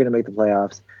know we're going to make the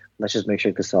playoffs. Let's just make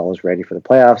sure Gasol is ready for the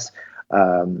playoffs,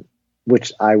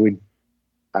 which I would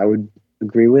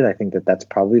agree with. I think that's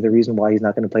probably the reason why he's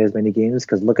not going to play as many games,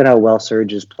 because look at how well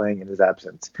Serge is playing in his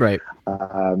absence. Right.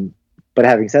 But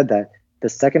having said that, the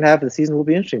second half of the season will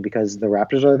be interesting because the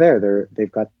Raptors are there.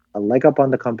 They've got a leg up on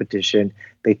the competition.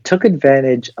 They took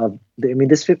advantage of.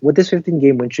 What this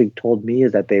 15-game win streak told me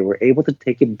is that they were able to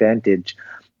take advantage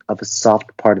of a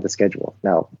soft part of the schedule.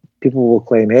 Now, people will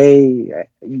claim, hey,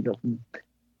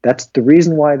 that's the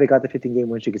reason why they got the 15-game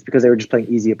win streak is because they were just playing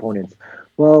easy opponents.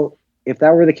 Well, if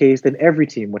that were the case, then every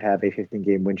team would have a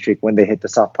 15-game win streak when they hit the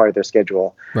soft part of their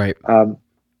schedule. Right.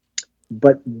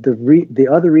 But the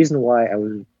other reason why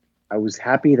I was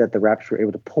happy that the Raptors were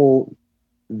able to pull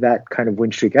that kind of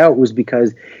win streak out was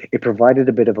because it provided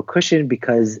a bit of a cushion,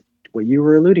 because what you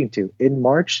were alluding to, in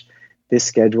March, this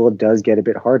schedule does get a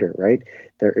bit harder, right?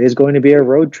 There is going to be a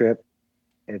road trip.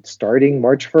 It's starting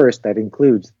March 1st. That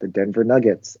includes the Denver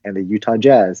Nuggets and the Utah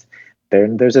Jazz.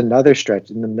 Then there's another stretch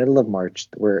in the middle of March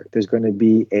where there's going to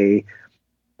be a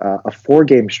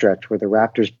 4-game stretch where the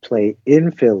Raptors play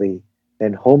in Philly,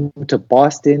 then home to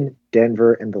Boston,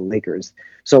 Denver, and the Lakers.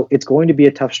 So it's going to be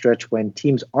a tough stretch when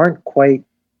teams aren't quite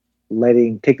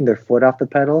taking their foot off the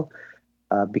pedal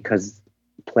because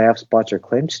playoff spots are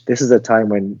clinched. This is a time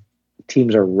when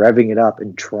teams are revving it up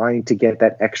and trying to get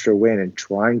that extra win and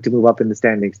trying to move up in the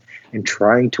standings and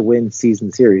trying to win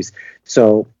season series.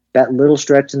 So that little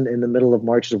stretch in the middle of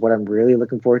March is what I'm really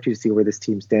looking forward to see where this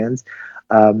team stands.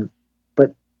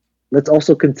 But let's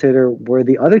also consider where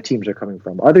the other teams are coming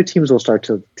from. Other teams will start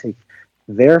to take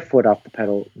their foot off the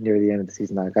pedal near the end of the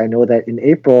season. Like, I know that in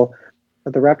April,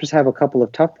 the Raptors have a couple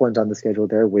of tough ones on the schedule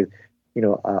there with,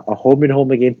 a home and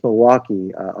home against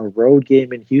Milwaukee, a road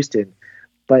game in Houston.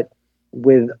 But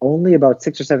with only about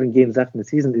 6 or 7 games left in the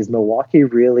season, is Milwaukee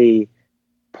really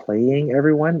playing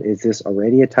everyone? Is this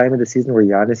already a time of the season where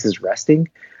Giannis is resting?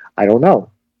 I don't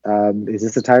know. Is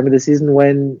this a time of the season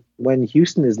when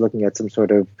Houston is looking at some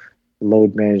sort of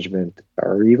load management,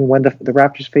 or even when the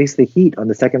Raptors face the Heat on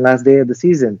the second last day of the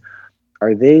season?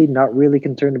 Are they not really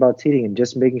concerned about seeding and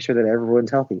just making sure that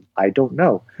everyone's healthy? I don't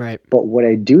know. Right. But what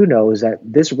I do know is that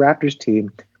this Raptors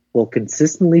team will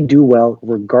consistently do well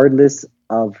regardless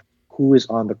of who is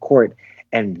on the court.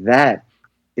 And that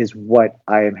is what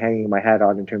I am hanging my hat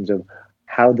on in terms of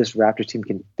how this Raptors team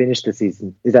can finish the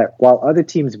season, is that while other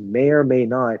teams may or may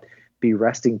not be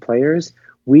resting players,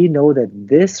 we know that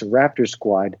this Raptors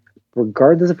squad,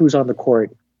 regardless of who's on the court,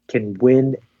 can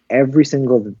win every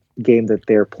single game that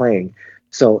they're playing.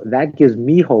 So that gives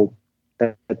me hope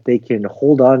that they can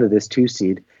hold on to this 2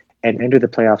 seed and enter the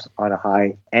playoffs on a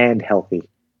high and healthy.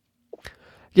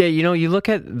 Yeah, you look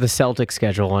at the Celtics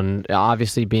schedule, and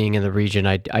obviously being in the region,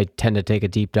 I tend to take a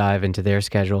deep dive into their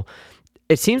schedule.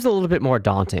 It seems a little bit more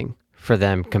daunting for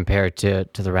them compared to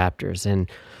the Raptors,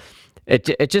 and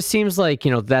it just seems like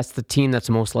that's the team that's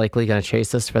most likely going to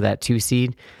chase us for that 2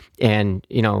 seed. And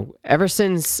ever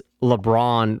since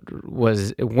LeBron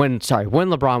was when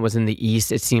LeBron was in the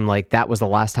East, it seemed like that was the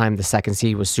last time the 2nd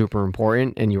seed was super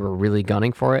important, and you were really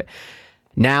gunning for it.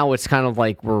 Now it's kind of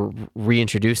like we're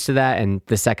reintroduced to that, and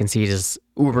the 2nd seed is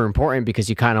uber important because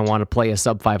you kind of want to play a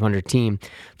sub 500 team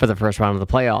for the first round of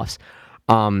the playoffs.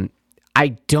 I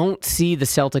don't see the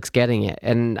Celtics getting it,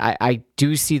 and I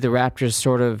do see the Raptors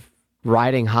sort of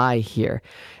riding high here.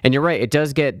 And you're right, it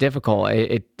does get difficult.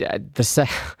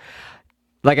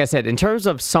 Like I said, in terms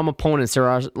of some opponents, there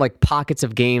are like pockets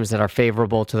of games that are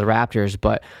favorable to the Raptors,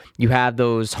 but you have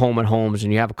those home and homes,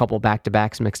 and you have a couple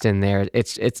back-to-backs mixed in there.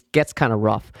 It gets kind of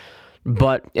rough.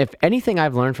 But if anything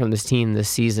I've learned from this team this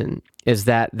season is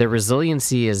that their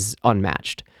resiliency is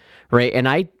unmatched, right? And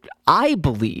I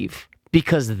believe,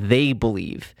 because they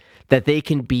believe, that they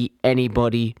can beat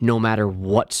anybody no matter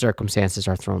what circumstances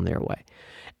are thrown their way.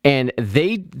 And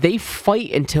they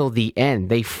fight until the end.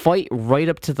 They fight right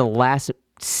up to the last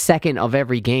second of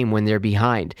every game when they're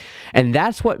behind. And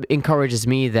that's what encourages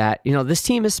me that, this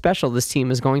team is special. This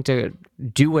team is going to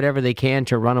do whatever they can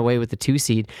to run away with the 2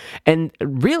 seed. And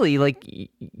really,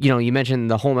 you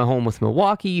mentioned the home at home with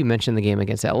Milwaukee. You mentioned the game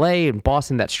against LA and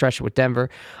Boston, that stretch with Denver.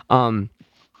 I'm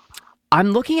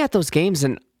looking at those games,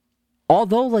 and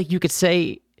although you could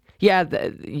say,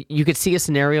 you could see a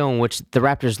scenario in which the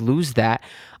Raptors lose that,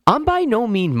 I'm by no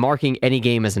means marking any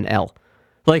game as an L.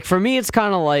 For me, it's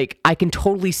kind of like I can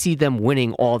totally see them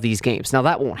winning all these games. Now,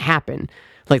 that won't happen.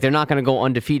 They're not going to go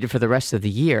undefeated for the rest of the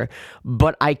year,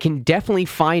 but I can definitely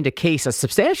find a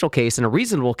substantial case and a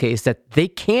reasonable case that they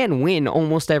can win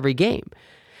almost every game.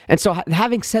 And so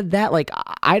having said that,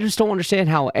 I just don't understand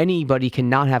how anybody can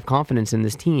not have confidence in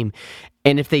this team.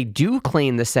 And if they do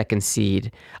claim the 2nd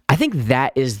seed, I think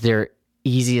that is their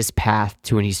easiest path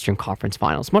to an Eastern Conference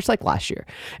Finals, much like last year.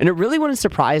 And it really wouldn't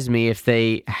surprise me if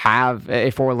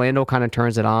Orlando kind of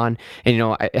turns it on.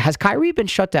 And, has Kyrie been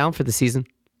shut down for the season?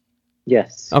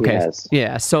 Yes. Okay. He has.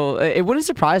 Yeah. So it wouldn't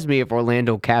surprise me if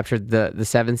Orlando captured the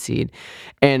 7th seed,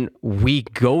 and we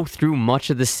go through much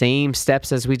of the same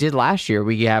steps as we did last year.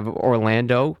 We have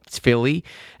Orlando, Philly,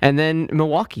 and then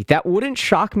Milwaukee. That wouldn't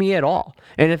shock me at all.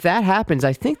 And if that happens,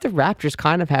 I think the Raptors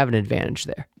kind of have an advantage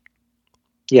there.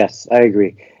 Yes, I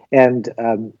agree. And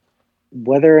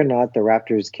whether or not the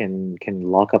Raptors can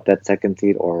lock up that 2nd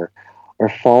seed or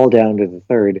fall down to the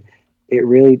 3rd, it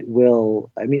really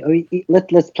will. I mean,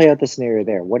 let's play out the scenario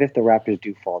there. What if the Raptors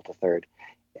do fall to 3rd?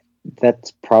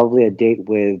 That's probably a date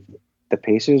with the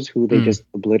Pacers, who they just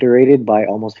obliterated by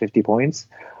almost 50 points.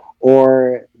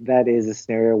 Or that is a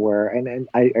scenario where, and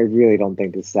I really don't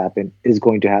think this is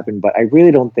going to happen, but I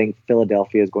really don't think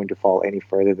Philadelphia is going to fall any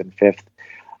further than 5th.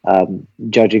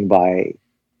 Judging by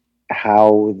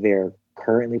how they're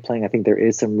currently playing. I think there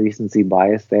is some recency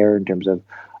bias there in terms of,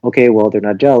 okay, well, they're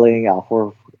not gelling. Al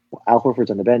Horford's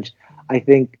on the bench. I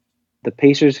think the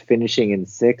Pacers finishing in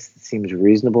 6th seems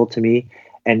reasonable to me.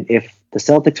 And if the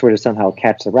Celtics were to somehow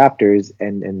catch the Raptors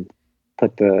and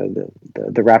put the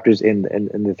Raptors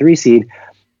in the 3 seed,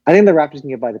 I think the Raptors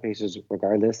can get by the Pacers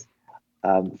regardless,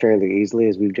 fairly easily,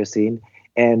 as we've just seen.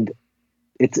 And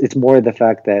it's more the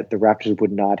fact that the Raptors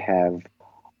would not have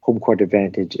home court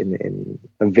advantage in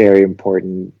a very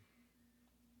important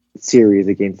series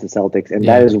against the Celtics. And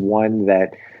that is one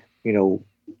that,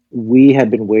 we have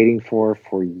been waiting for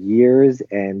years,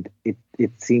 and it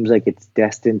seems like it's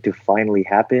destined to finally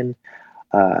happen.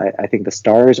 I think the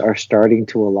stars are starting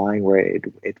to align where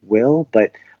it will,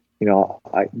 but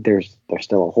there's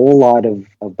still a whole lot of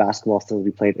basketball still to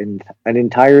be played, and an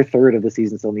entire 1/3 of the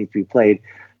season still needs to be played.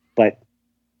 But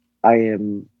I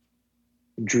am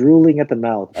drooling at the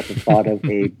mouth at the thought of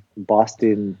a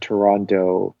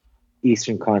Boston-Toronto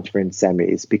Eastern Conference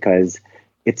semis, because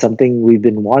it's something we've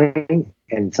been wanting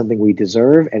and something we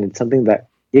deserve, and it's something that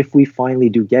if we finally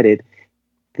do get it,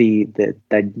 the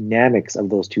dynamics of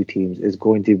those two teams is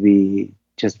going to be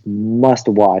just must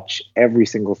watch every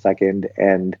single second,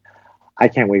 and I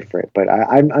can't wait for it. But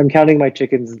I'm counting my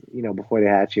chickens, before they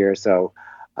hatch here. So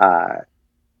I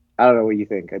don't know what you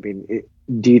think. I mean,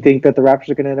 do you think that the Raptors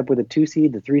are going to end up with a 2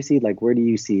 seed, the 3 seed? Where do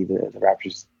you see the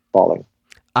Raptors falling?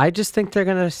 I just think they're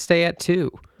going to stay at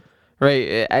 2.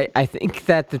 Right. I think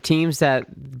that the teams that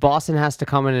Boston has to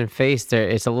come in and face,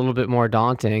 it's a little bit more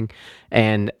daunting.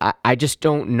 And I just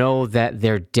don't know that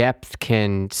their depth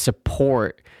can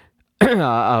support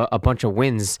a bunch of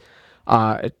wins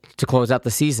to close out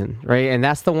the season, right? And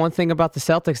that's the one thing about the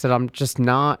Celtics that I'm just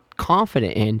not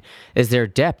confident in is their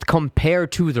depth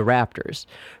compared to the Raptors,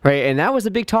 right? And that was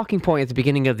a big talking point at the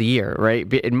beginning of the year,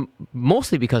 right? And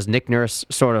mostly because Nick Nurse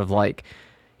sort of like,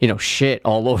 shit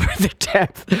all over the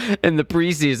depth in the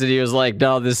preseason. He was like,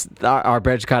 no, our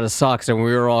bench kind of sucks. And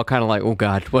we were all kind of like, oh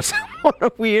God, what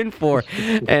are we in for?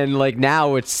 And like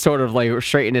now it's sort of like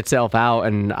straightened itself out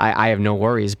and I have no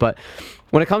worries. But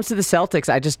when it comes to the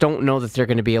Celtics, I just don't know that they're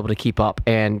going to be able to keep up.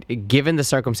 And given the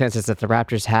circumstances that the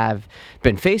Raptors have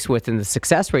been faced with and the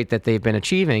success rate that they've been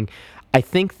achieving, I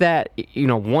think that,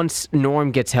 once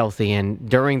Norm gets healthy and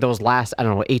during those last,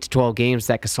 8 to 12 games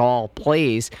that Gasol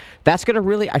plays, that's going to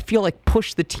really, I feel like,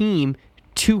 push the team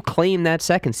to claim that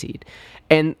second seed.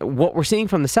 And what we're seeing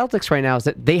from the Celtics right now is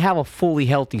that they have a fully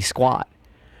healthy squad,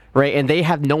 right? And they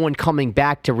have no one coming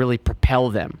back to really propel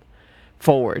them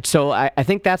forward. So I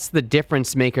think that's the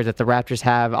difference maker that the Raptors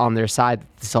have on their side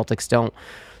that the Celtics don't.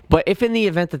 But if in the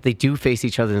event that they do face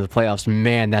each other in the playoffs,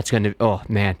 man, that's going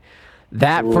to,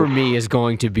 that for me is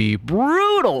going to be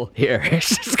brutal here. It's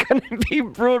just going to be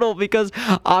brutal because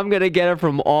I'm going to get it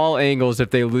from all angles if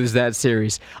they lose that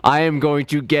series. I am going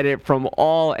to get it from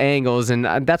all angles, and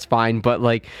that's fine. But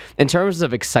like in terms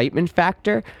of excitement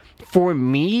factor, for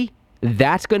me,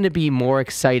 that's going to be more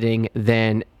exciting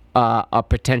than a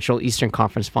potential Eastern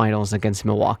Conference Finals against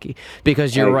Milwaukee,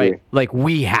 because you're right. Like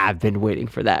we have been waiting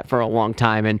for that for a long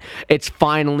time, and it's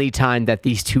finally time that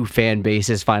these two fan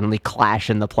bases finally clash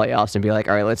in the playoffs and be like,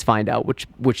 all right, let's find out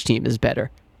which team is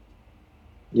better.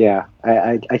 Yeah,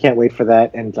 I can't wait for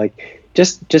that, and like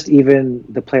just even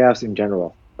the playoffs in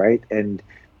general, right? And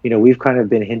we've kind of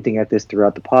been hinting at this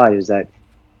throughout the pod, is that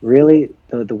really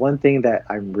the one thing that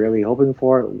I'm really hoping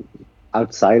for,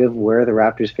 outside of where the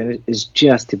Raptors finish, is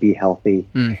just to be healthy.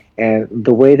 And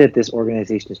the way that this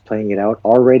organization is playing it out,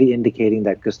 already indicating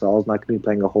that Gasol is not going to be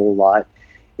playing a whole lot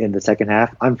in the second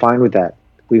half, I'm fine with that.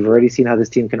 We've already seen how this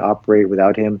team can operate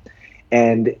without him.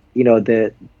 And,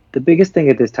 the biggest thing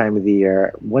at this time of the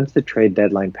year, once the trade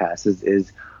deadline passes,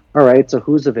 is, all right, so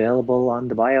who's available on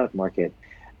the buyout market?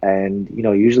 And,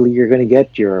 usually you're going to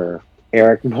get your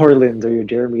Eric Morelands or your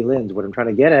Jeremy Lins. What I'm trying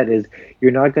to get at is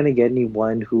you're not going to get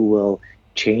anyone who will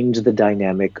change the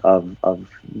dynamic of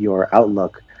your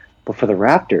outlook. But for the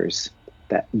Raptors,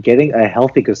 that getting a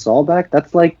healthy Gasol back,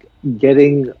 that's like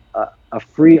getting a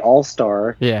free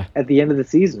All-Star at the end of the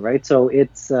season, right? So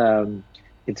it's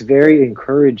very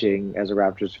encouraging as a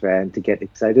Raptors fan to get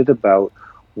excited about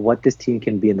what this team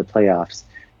can be in the playoffs,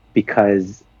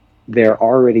 because they're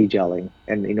already gelling.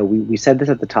 And we said this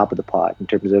at the top of the pod in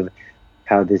terms of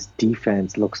how this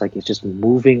defense looks like it's just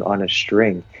moving on a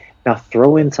string. Now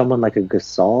throw in someone like a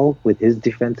Gasol with his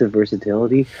defensive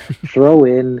versatility, throw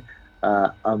in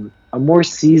a more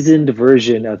seasoned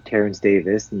version of Terrence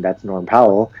Davis, and that's Norm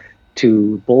Powell,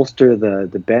 to bolster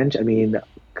the bench. I mean,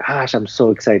 gosh, I'm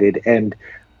so excited. And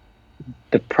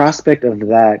the prospect of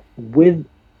that, with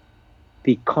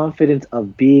the confidence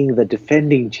of being the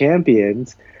defending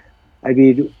champions, I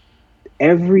mean,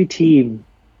 every team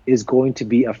is going to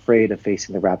be afraid of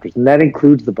facing the Raptors, and that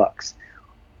includes the Bucks.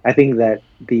 I think that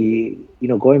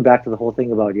going back to the whole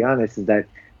thing about Giannis is that,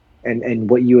 and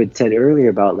what you had said earlier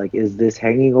about, like, is this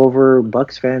hanging over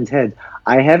Bucks fans' heads?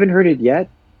 I haven't heard it yet,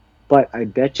 but I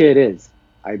bet you it is.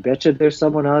 I bet you there's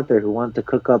someone out there who wants to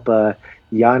cook up a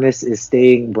Giannis is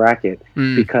staying bracket,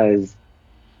 because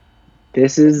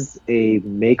this is a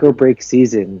make or break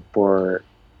season for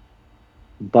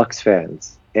Bucks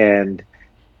fans. And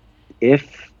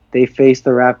if they face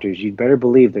the Raptors, you'd better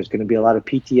believe there's going to be a lot of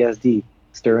PTSD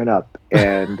stirring up.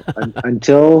 And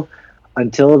until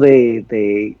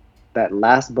they that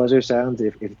last buzzer sounds,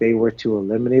 if they were to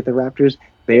eliminate the Raptors,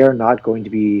 they are not going to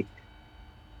be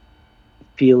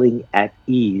feeling at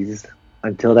ease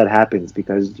until that happens,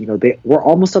 because they were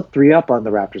almost up 3-up on the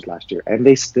Raptors last year and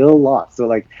they still lost. So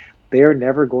like, they are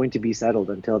never going to be settled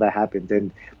until that happens.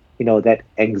 And that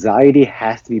anxiety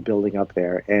has to be building up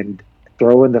there. And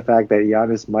throw in the fact that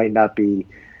Giannis might not be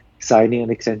signing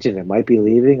an extension and might be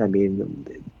leaving. I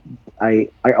mean, I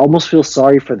almost feel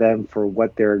sorry for them for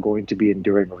what they're going to be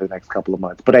enduring over the next couple of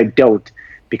months, but I don't,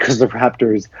 because the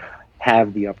Raptors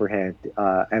have the upper hand,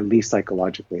 at least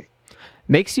psychologically.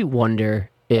 Makes you wonder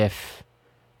if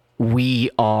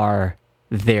we are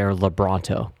their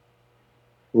LeBronto.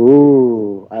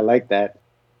 Ooh, I like that.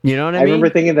 You know what I mean? I remember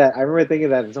thinking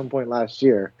that at some point last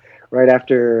year, right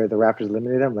after the Raptors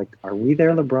eliminated them. Like, are we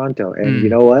there, LeBronto? And you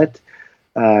know what?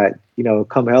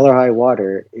 Come hell or high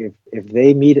water, if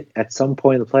they meet at some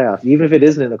point in the playoffs, even if it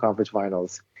isn't in the conference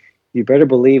finals, you better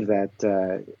believe that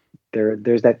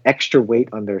there's that extra weight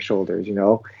on their shoulders.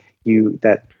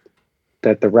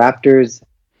 that the Raptors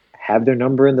have their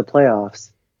number in the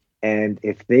playoffs, and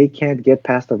if they can't get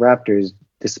past the Raptors,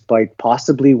 despite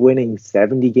possibly winning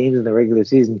 70 games in the regular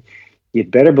season,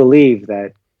 you'd better believe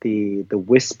that the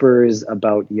whispers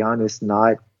about Giannis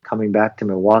not coming back to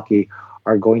Milwaukee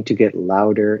are going to get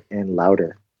louder and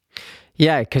louder.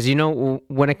 Yeah, because,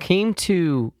 when it came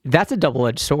to, that's a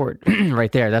double-edged sword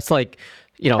right there. That's like,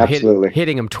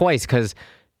 hitting him twice, because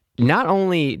not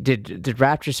only did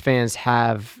Raptors fans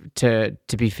have to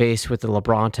be faced with the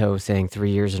LeBronto thing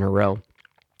 3 years in a row.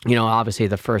 Obviously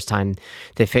the first time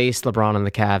they faced LeBron and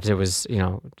the Cavs, it was,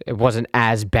 it wasn't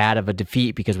as bad of a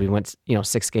defeat because we went,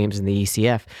 6 games in the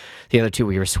ECF. The other 2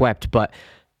 we were swept, but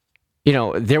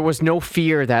there was no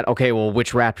fear that, okay, well,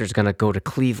 which Raptors is going to go to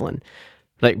Cleveland?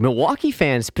 Like, Milwaukee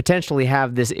fans potentially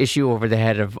have this issue over the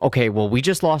head of, okay, well, we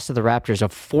just lost to the Raptors a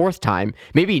 4th time,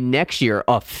 maybe next year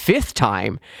a 5th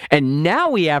time, and now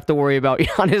we have to worry about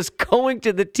Giannis going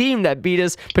to the team that beat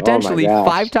us potentially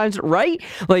 5 times, right?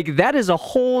 Like, that is a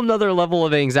whole nother level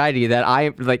of anxiety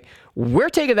that we're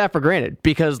taking that for granted,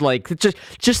 because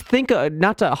just think,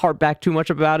 not to harp back too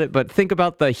much about it, but think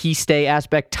about the he stay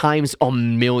aspect times a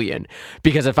million,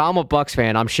 because if I'm a Bucks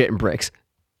fan, I'm shitting bricks.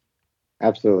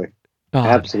 Absolutely.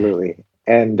 Absolutely.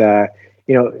 And, I'm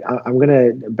going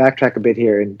to backtrack a bit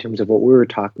here in terms of what we were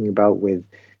talking about with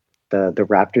the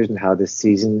Raptors and how this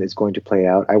season is going to play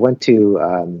out. I went to,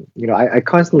 I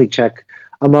constantly check,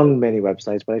 among many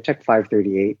websites, but I check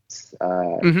 538's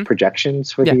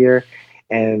projections for the year.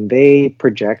 And they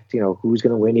project, who's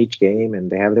going to win each game, and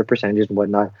they have their percentages and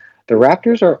whatnot. The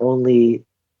Raptors are only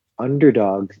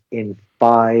underdogs in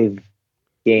 5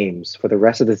 games for the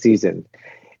rest of the season.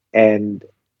 And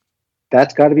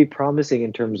that's got to be promising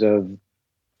in terms of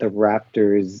the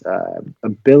Raptors'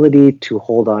 ability to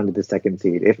hold on to the second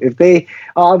seed. If they,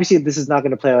 obviously this is not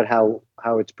going to play out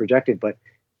how it's projected, but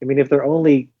I mean, if they're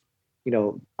only,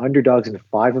 underdogs in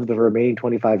 5 of the remaining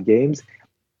 25 games,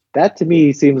 that to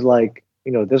me seems like,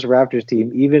 this Raptors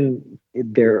team, even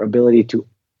their ability to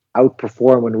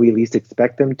outperform when we least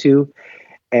expect them to,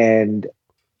 and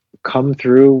come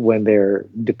through when they're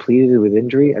depleted with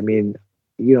injury. I mean,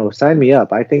 sign me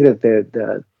up. I think that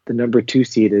the number 2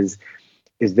 seed is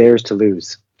theirs to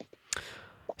lose.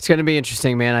 It's going to be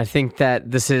interesting, man. I think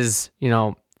that this is,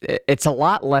 it's a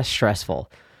lot less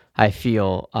stressful, I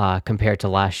feel, compared to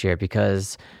last year,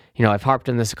 because, I've harped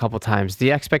on this a couple times.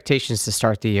 The expectations to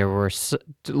start the year were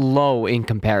low in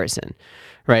comparison,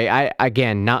 right?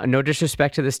 No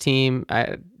disrespect to this team.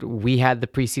 We had the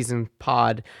preseason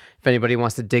pod. If anybody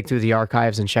wants to dig through the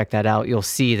archives and check that out, you'll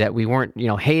see that we weren't,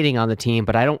 hating on the team,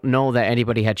 but I don't know that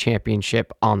anybody had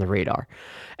championship on the radar.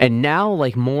 And now,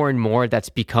 more and more, that's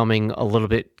becoming a little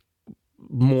bit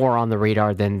more on the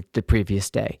radar than the previous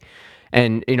day.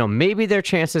 And, maybe their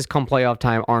chances come playoff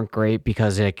time aren't great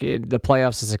because the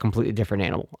playoffs is a completely different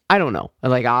animal. I don't know.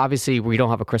 Obviously, we don't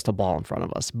have a crystal ball in front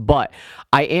of us. But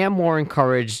I am more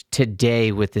encouraged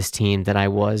today with this team than I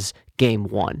was game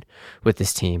 1 with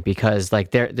this team, because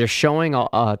they're showing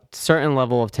a certain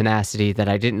level of tenacity that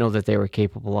I didn't know that they were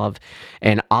capable of.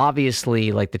 And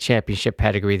obviously, the championship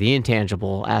pedigree, the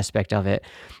intangible aspect of it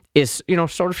is,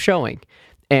 sort of showing.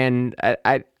 And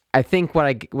I think what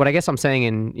I guess I'm saying,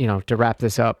 and to wrap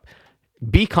this up,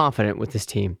 be confident with this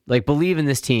team. Believe in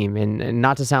this team, and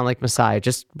not to sound like Messiah,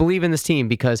 just believe in this team,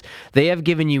 because they have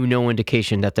given you no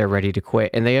indication that they're ready to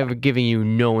quit, and they have given you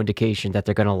no indication that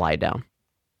they're going to lie down.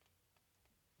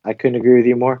 I couldn't agree with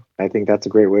you more. I think that's a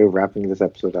great way of wrapping this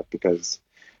episode up, because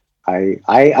I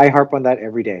harp on that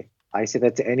every day. I say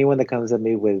that to anyone that comes at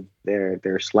me with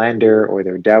their slander or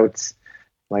their doubts.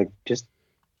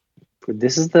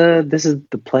 This is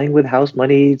the playing with house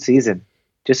money season.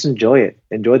 Just enjoy it.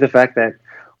 Enjoy the fact that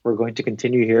we're going to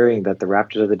continue hearing that the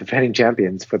Raptors are the defending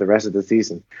champions for the rest of the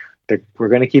season. We're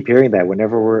going to keep hearing that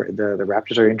whenever the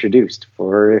Raptors are introduced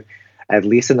for at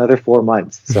least another 4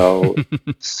 months. So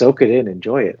soak it in,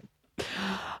 enjoy it.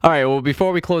 All right, well,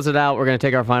 before we close it out, we're going to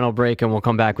take our final break, and we'll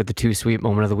come back with the 2 sweet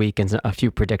moment of the week and a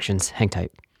few predictions. Hang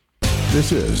tight.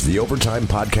 This is the Overtime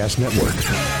Podcast Network.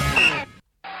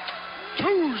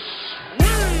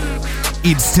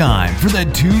 It's time for the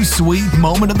 2 sweet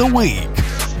moment of the week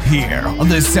here on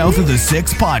the South of the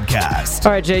Six podcast.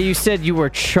 All right, Jay, you said you were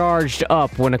charged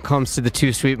up when it comes to the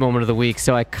 2 sweet moment of the week,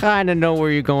 so I kind of know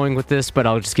where you're going with this, but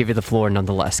I'll just give you the floor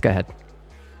nonetheless. Go ahead.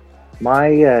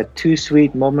 My 2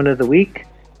 sweet moment of the week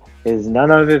is none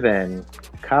other than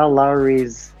Kyle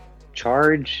Lowry's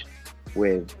charge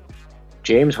with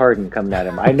James Harden coming at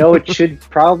him. I know it should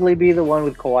probably be the one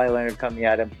with Kawhi Leonard coming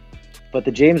at him, but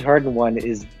the James Harden one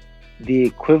is the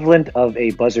equivalent of a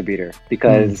buzzer beater,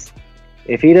 because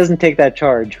if he doesn't take that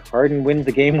charge, Harden wins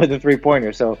the game with a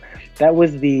 3-pointer. So that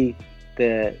was the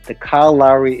Kyle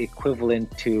Lowry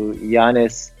equivalent to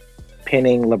Giannis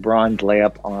pinning LeBron's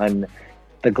layup on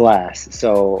the glass.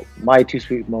 So my too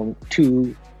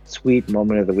sweet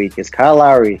moment of the week is Kyle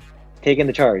Lowry taking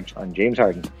the charge on James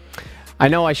Harden. I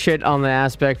know I shit on the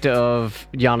aspect of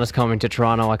Giannis coming to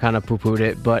Toronto. I kind of poo-pooed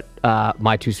it, but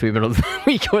my too sweet of the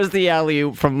week was the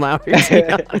alley-oop from Lowry to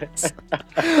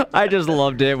Giannis. I just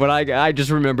loved it. But I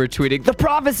just remember tweeting, the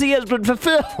prophecy has been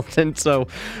fulfilled. And so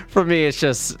for me, it's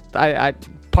just I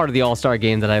part of the All-Star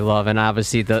game that I love. And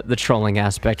obviously the trolling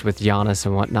aspect with Giannis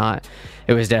and whatnot,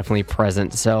 it was definitely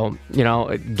present. So, you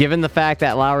know, given the fact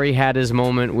that Lowry had his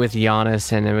moment with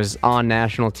Giannis and it was on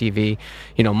national TV,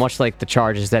 you know, much like the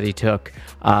charges that he took,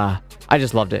 I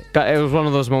just loved it. It was one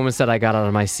of those moments that I got out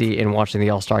of my seat in watching the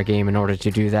All-Star game in order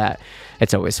to do that.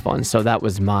 It's always fun. So that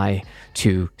was my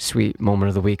too sweet moment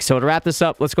of the week. So to wrap this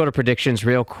up, let's go to predictions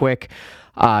real quick.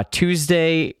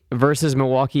 Tuesday versus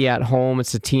Milwaukee at home.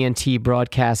 It's a TNT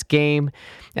broadcast game.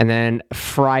 And then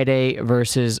Friday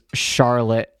versus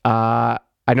Charlotte. I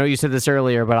know you said this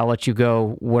earlier, but I'll let you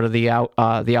go. What are the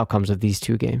outcomes of these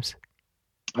two games?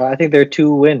 I think there are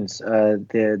 2 wins.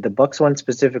 The Bucks one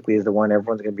specifically is the one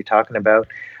everyone's going to be talking about.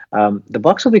 The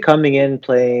Bucks will be coming in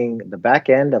playing the back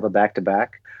end of a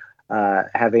back-to-back,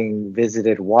 having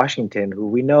visited Washington, who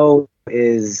we know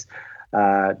is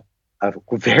a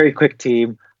very quick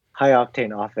team,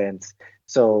 high-octane offense.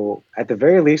 So at the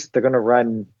very least, they're going to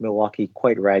run Milwaukee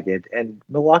quite ragged. And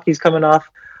Milwaukee's coming off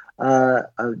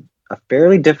a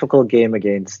fairly difficult game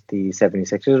against the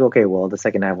 76ers. Okay, well, the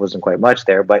second half wasn't quite much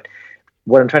there, but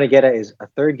what I'm trying to get at is a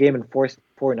third game in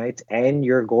four nights, and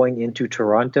you're going into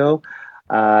Toronto.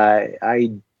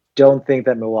 I don't think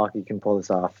that Milwaukee can pull this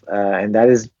off. And that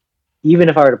is, even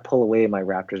if I were to pull away my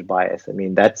Raptors bias, I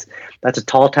mean, that's a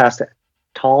tall task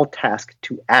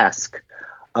to ask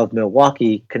of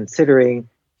Milwaukee, considering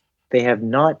they have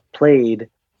not played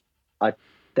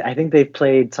I think they've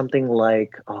played something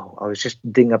like, I was just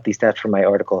digging up these stats from my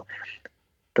article.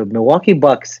 The Milwaukee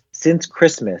Bucks since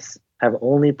Christmas have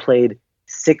only played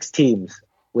 6 teams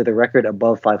with a record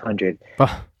above 500.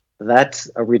 That's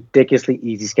a ridiculously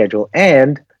easy schedule.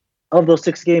 And of those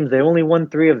 6 games, they only won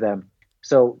 3 of them.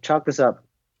 So chalk this up.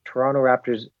 Toronto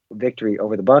Raptors victory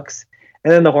over the Bucks.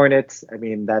 And then the Hornets, I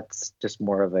mean, that's just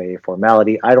more of a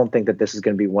formality. I don't think that this is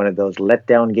going to be one of those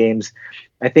letdown games.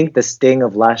 I think the sting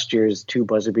of last year's 2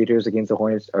 buzzer beaters against the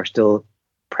Hornets are still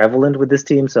prevalent with this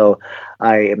team. So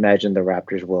I imagine the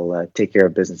Raptors will take care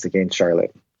of business against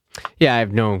Charlotte. Yeah, I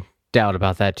have no doubt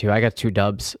about that too. I got 2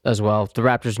 dubs as well. The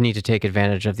Raptors need to take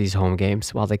advantage of these home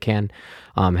games while they can,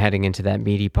 heading into that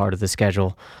meaty part of the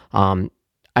schedule.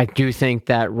 I do think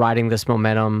that riding this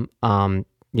momentum,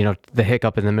 you know, the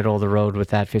hiccup in the middle of the road with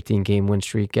that 15-game win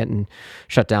streak getting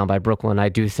shut down by Brooklyn, I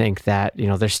do think that, you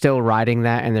know, they're still riding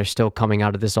that and they're still coming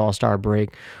out of this All-Star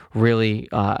break really,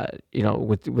 you know,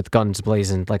 with guns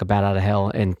blazing like a bat out of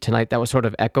hell. And tonight that was sort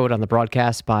of echoed on the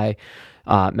broadcast by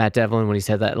Matt Devlin when he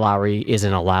said that Lowry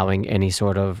isn't allowing any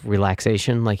sort of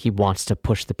relaxation. Like, he wants to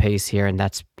push the pace here, and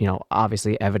that's, you know,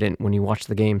 obviously evident when you watch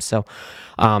the game. So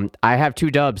I have 2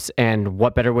 dubs, and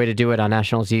what better way to do it on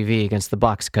national TV against the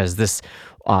Bucks, because this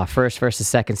first versus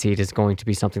second seed is going to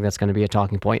be something that's going to be a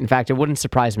talking point. In fact, it wouldn't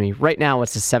surprise me. Right now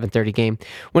it's a 7:30 game.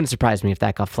 Wouldn't surprise me if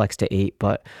that got flexed to 8,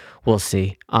 but we'll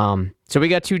see. So we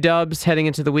got 2 dubs heading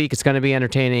into the week. It's going to be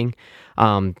entertaining.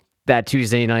 That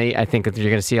Tuesday night, I think that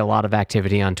you're going to see a lot of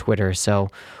activity on Twitter. So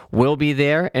we'll be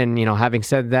there. And, you know, having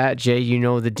said that, Jay, you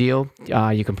know the deal.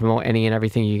 You can promote any and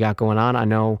everything you got going on. I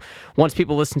know once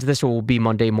people listen to this, it will be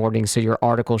Monday morning. So your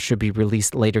article should be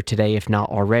released later today, if not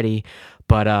already.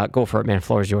 But go for it, man.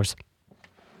 Floor is yours.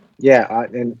 Yeah.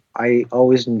 And I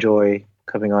always enjoy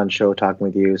coming on show, talking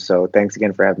with you. So thanks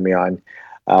again for having me on.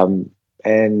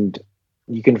 And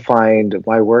you can find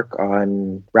my work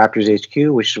on Raptors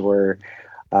HQ, which is where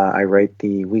I write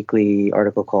the weekly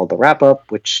article called The Wrap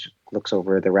Up, which looks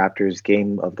over the Raptors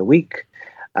games of the week.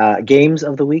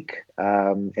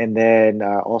 And then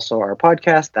also our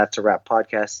podcast, That's a Wrap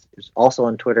Podcast, is also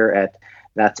on Twitter at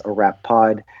That's a Wrap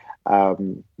Pod,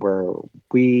 where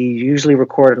we usually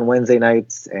record on Wednesday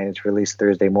nights and it's released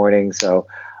Thursday morning. So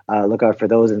look out for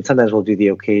those. And sometimes we'll do the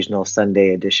occasional Sunday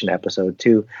edition episode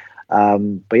too.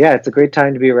 But yeah, it's a great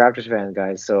time to be a Raptors fan,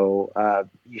 guys. So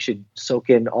you should soak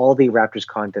in all the Raptors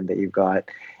content that you've got,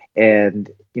 and,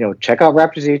 you know, check out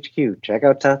Raptors HQ, check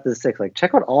out South of the Six, like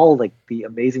check out all like the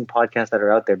amazing podcasts that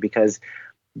are out there, because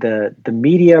the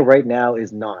media right now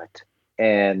is not,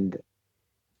 and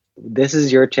this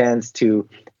is your chance to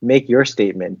make your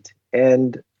statement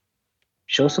and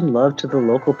show some love to the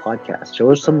local podcast.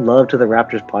 Show some love to the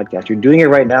Raptors podcast. You're doing it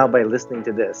right now by listening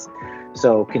to this.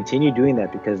 So continue doing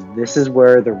that, because this is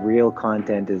where the real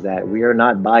content is at. We are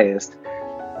not biased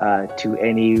to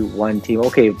any one team.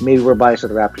 Okay, maybe we're biased to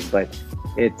the Raptors, but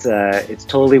it's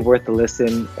totally worth the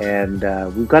listen, and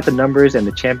we've got the numbers and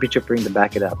the championship ring to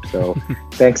back it up. So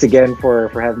thanks again for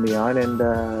having me on, and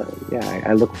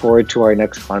I look forward to our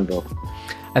next convo.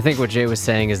 I think what Jay was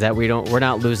saying is that we're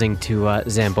not losing to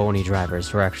Zamboni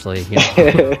drivers. We're actually,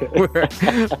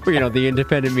 we're the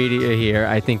independent media here.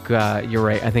 I think you're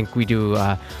right. I think we do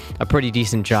a pretty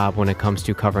decent job when it comes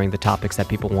to covering the topics that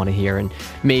people want to hear. And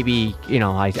maybe,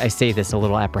 I say this a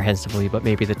little apprehensively, but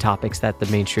maybe the topics that the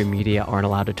mainstream media aren't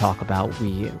allowed to talk about,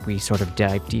 we sort of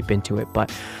dive deep into it. But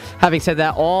having said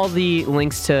that, all the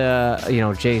links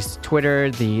to, Jay's Twitter,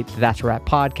 the That's a Wrap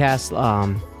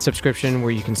podcast subscription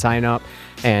where you can sign up,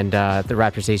 and the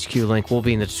Raptors HQ link will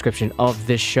be in the description of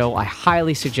this show. I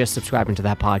highly suggest subscribing to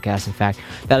that podcast. In fact,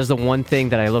 that is the one thing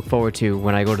that I look forward to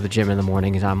when I go to the gym in the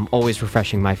morning, is I'm always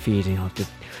refreshing my feed.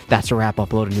 That's a Wrap,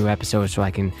 upload a new episode so I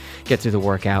can get through the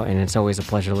workout, and it's always a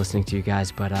pleasure listening to you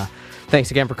guys. But thanks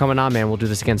again for coming on, man. We'll do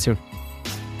this again soon.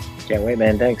 Can't wait,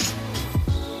 man. Thanks.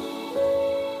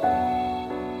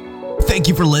 Thank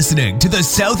you for listening to the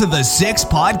South of the Six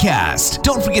podcast.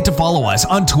 Don't forget to follow us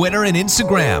on Twitter and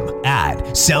Instagram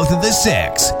at South of the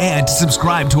Six, and to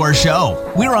subscribe to our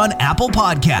show. We're on Apple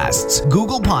Podcasts,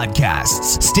 Google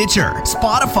Podcasts, Stitcher,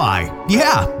 Spotify.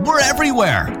 Yeah, we're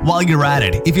everywhere. While you're at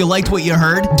it, if you liked what you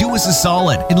heard, do us a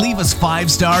solid and leave us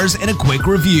 5 stars and a quick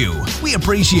review. We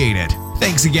appreciate it.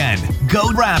 Thanks again. Go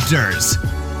Raptors!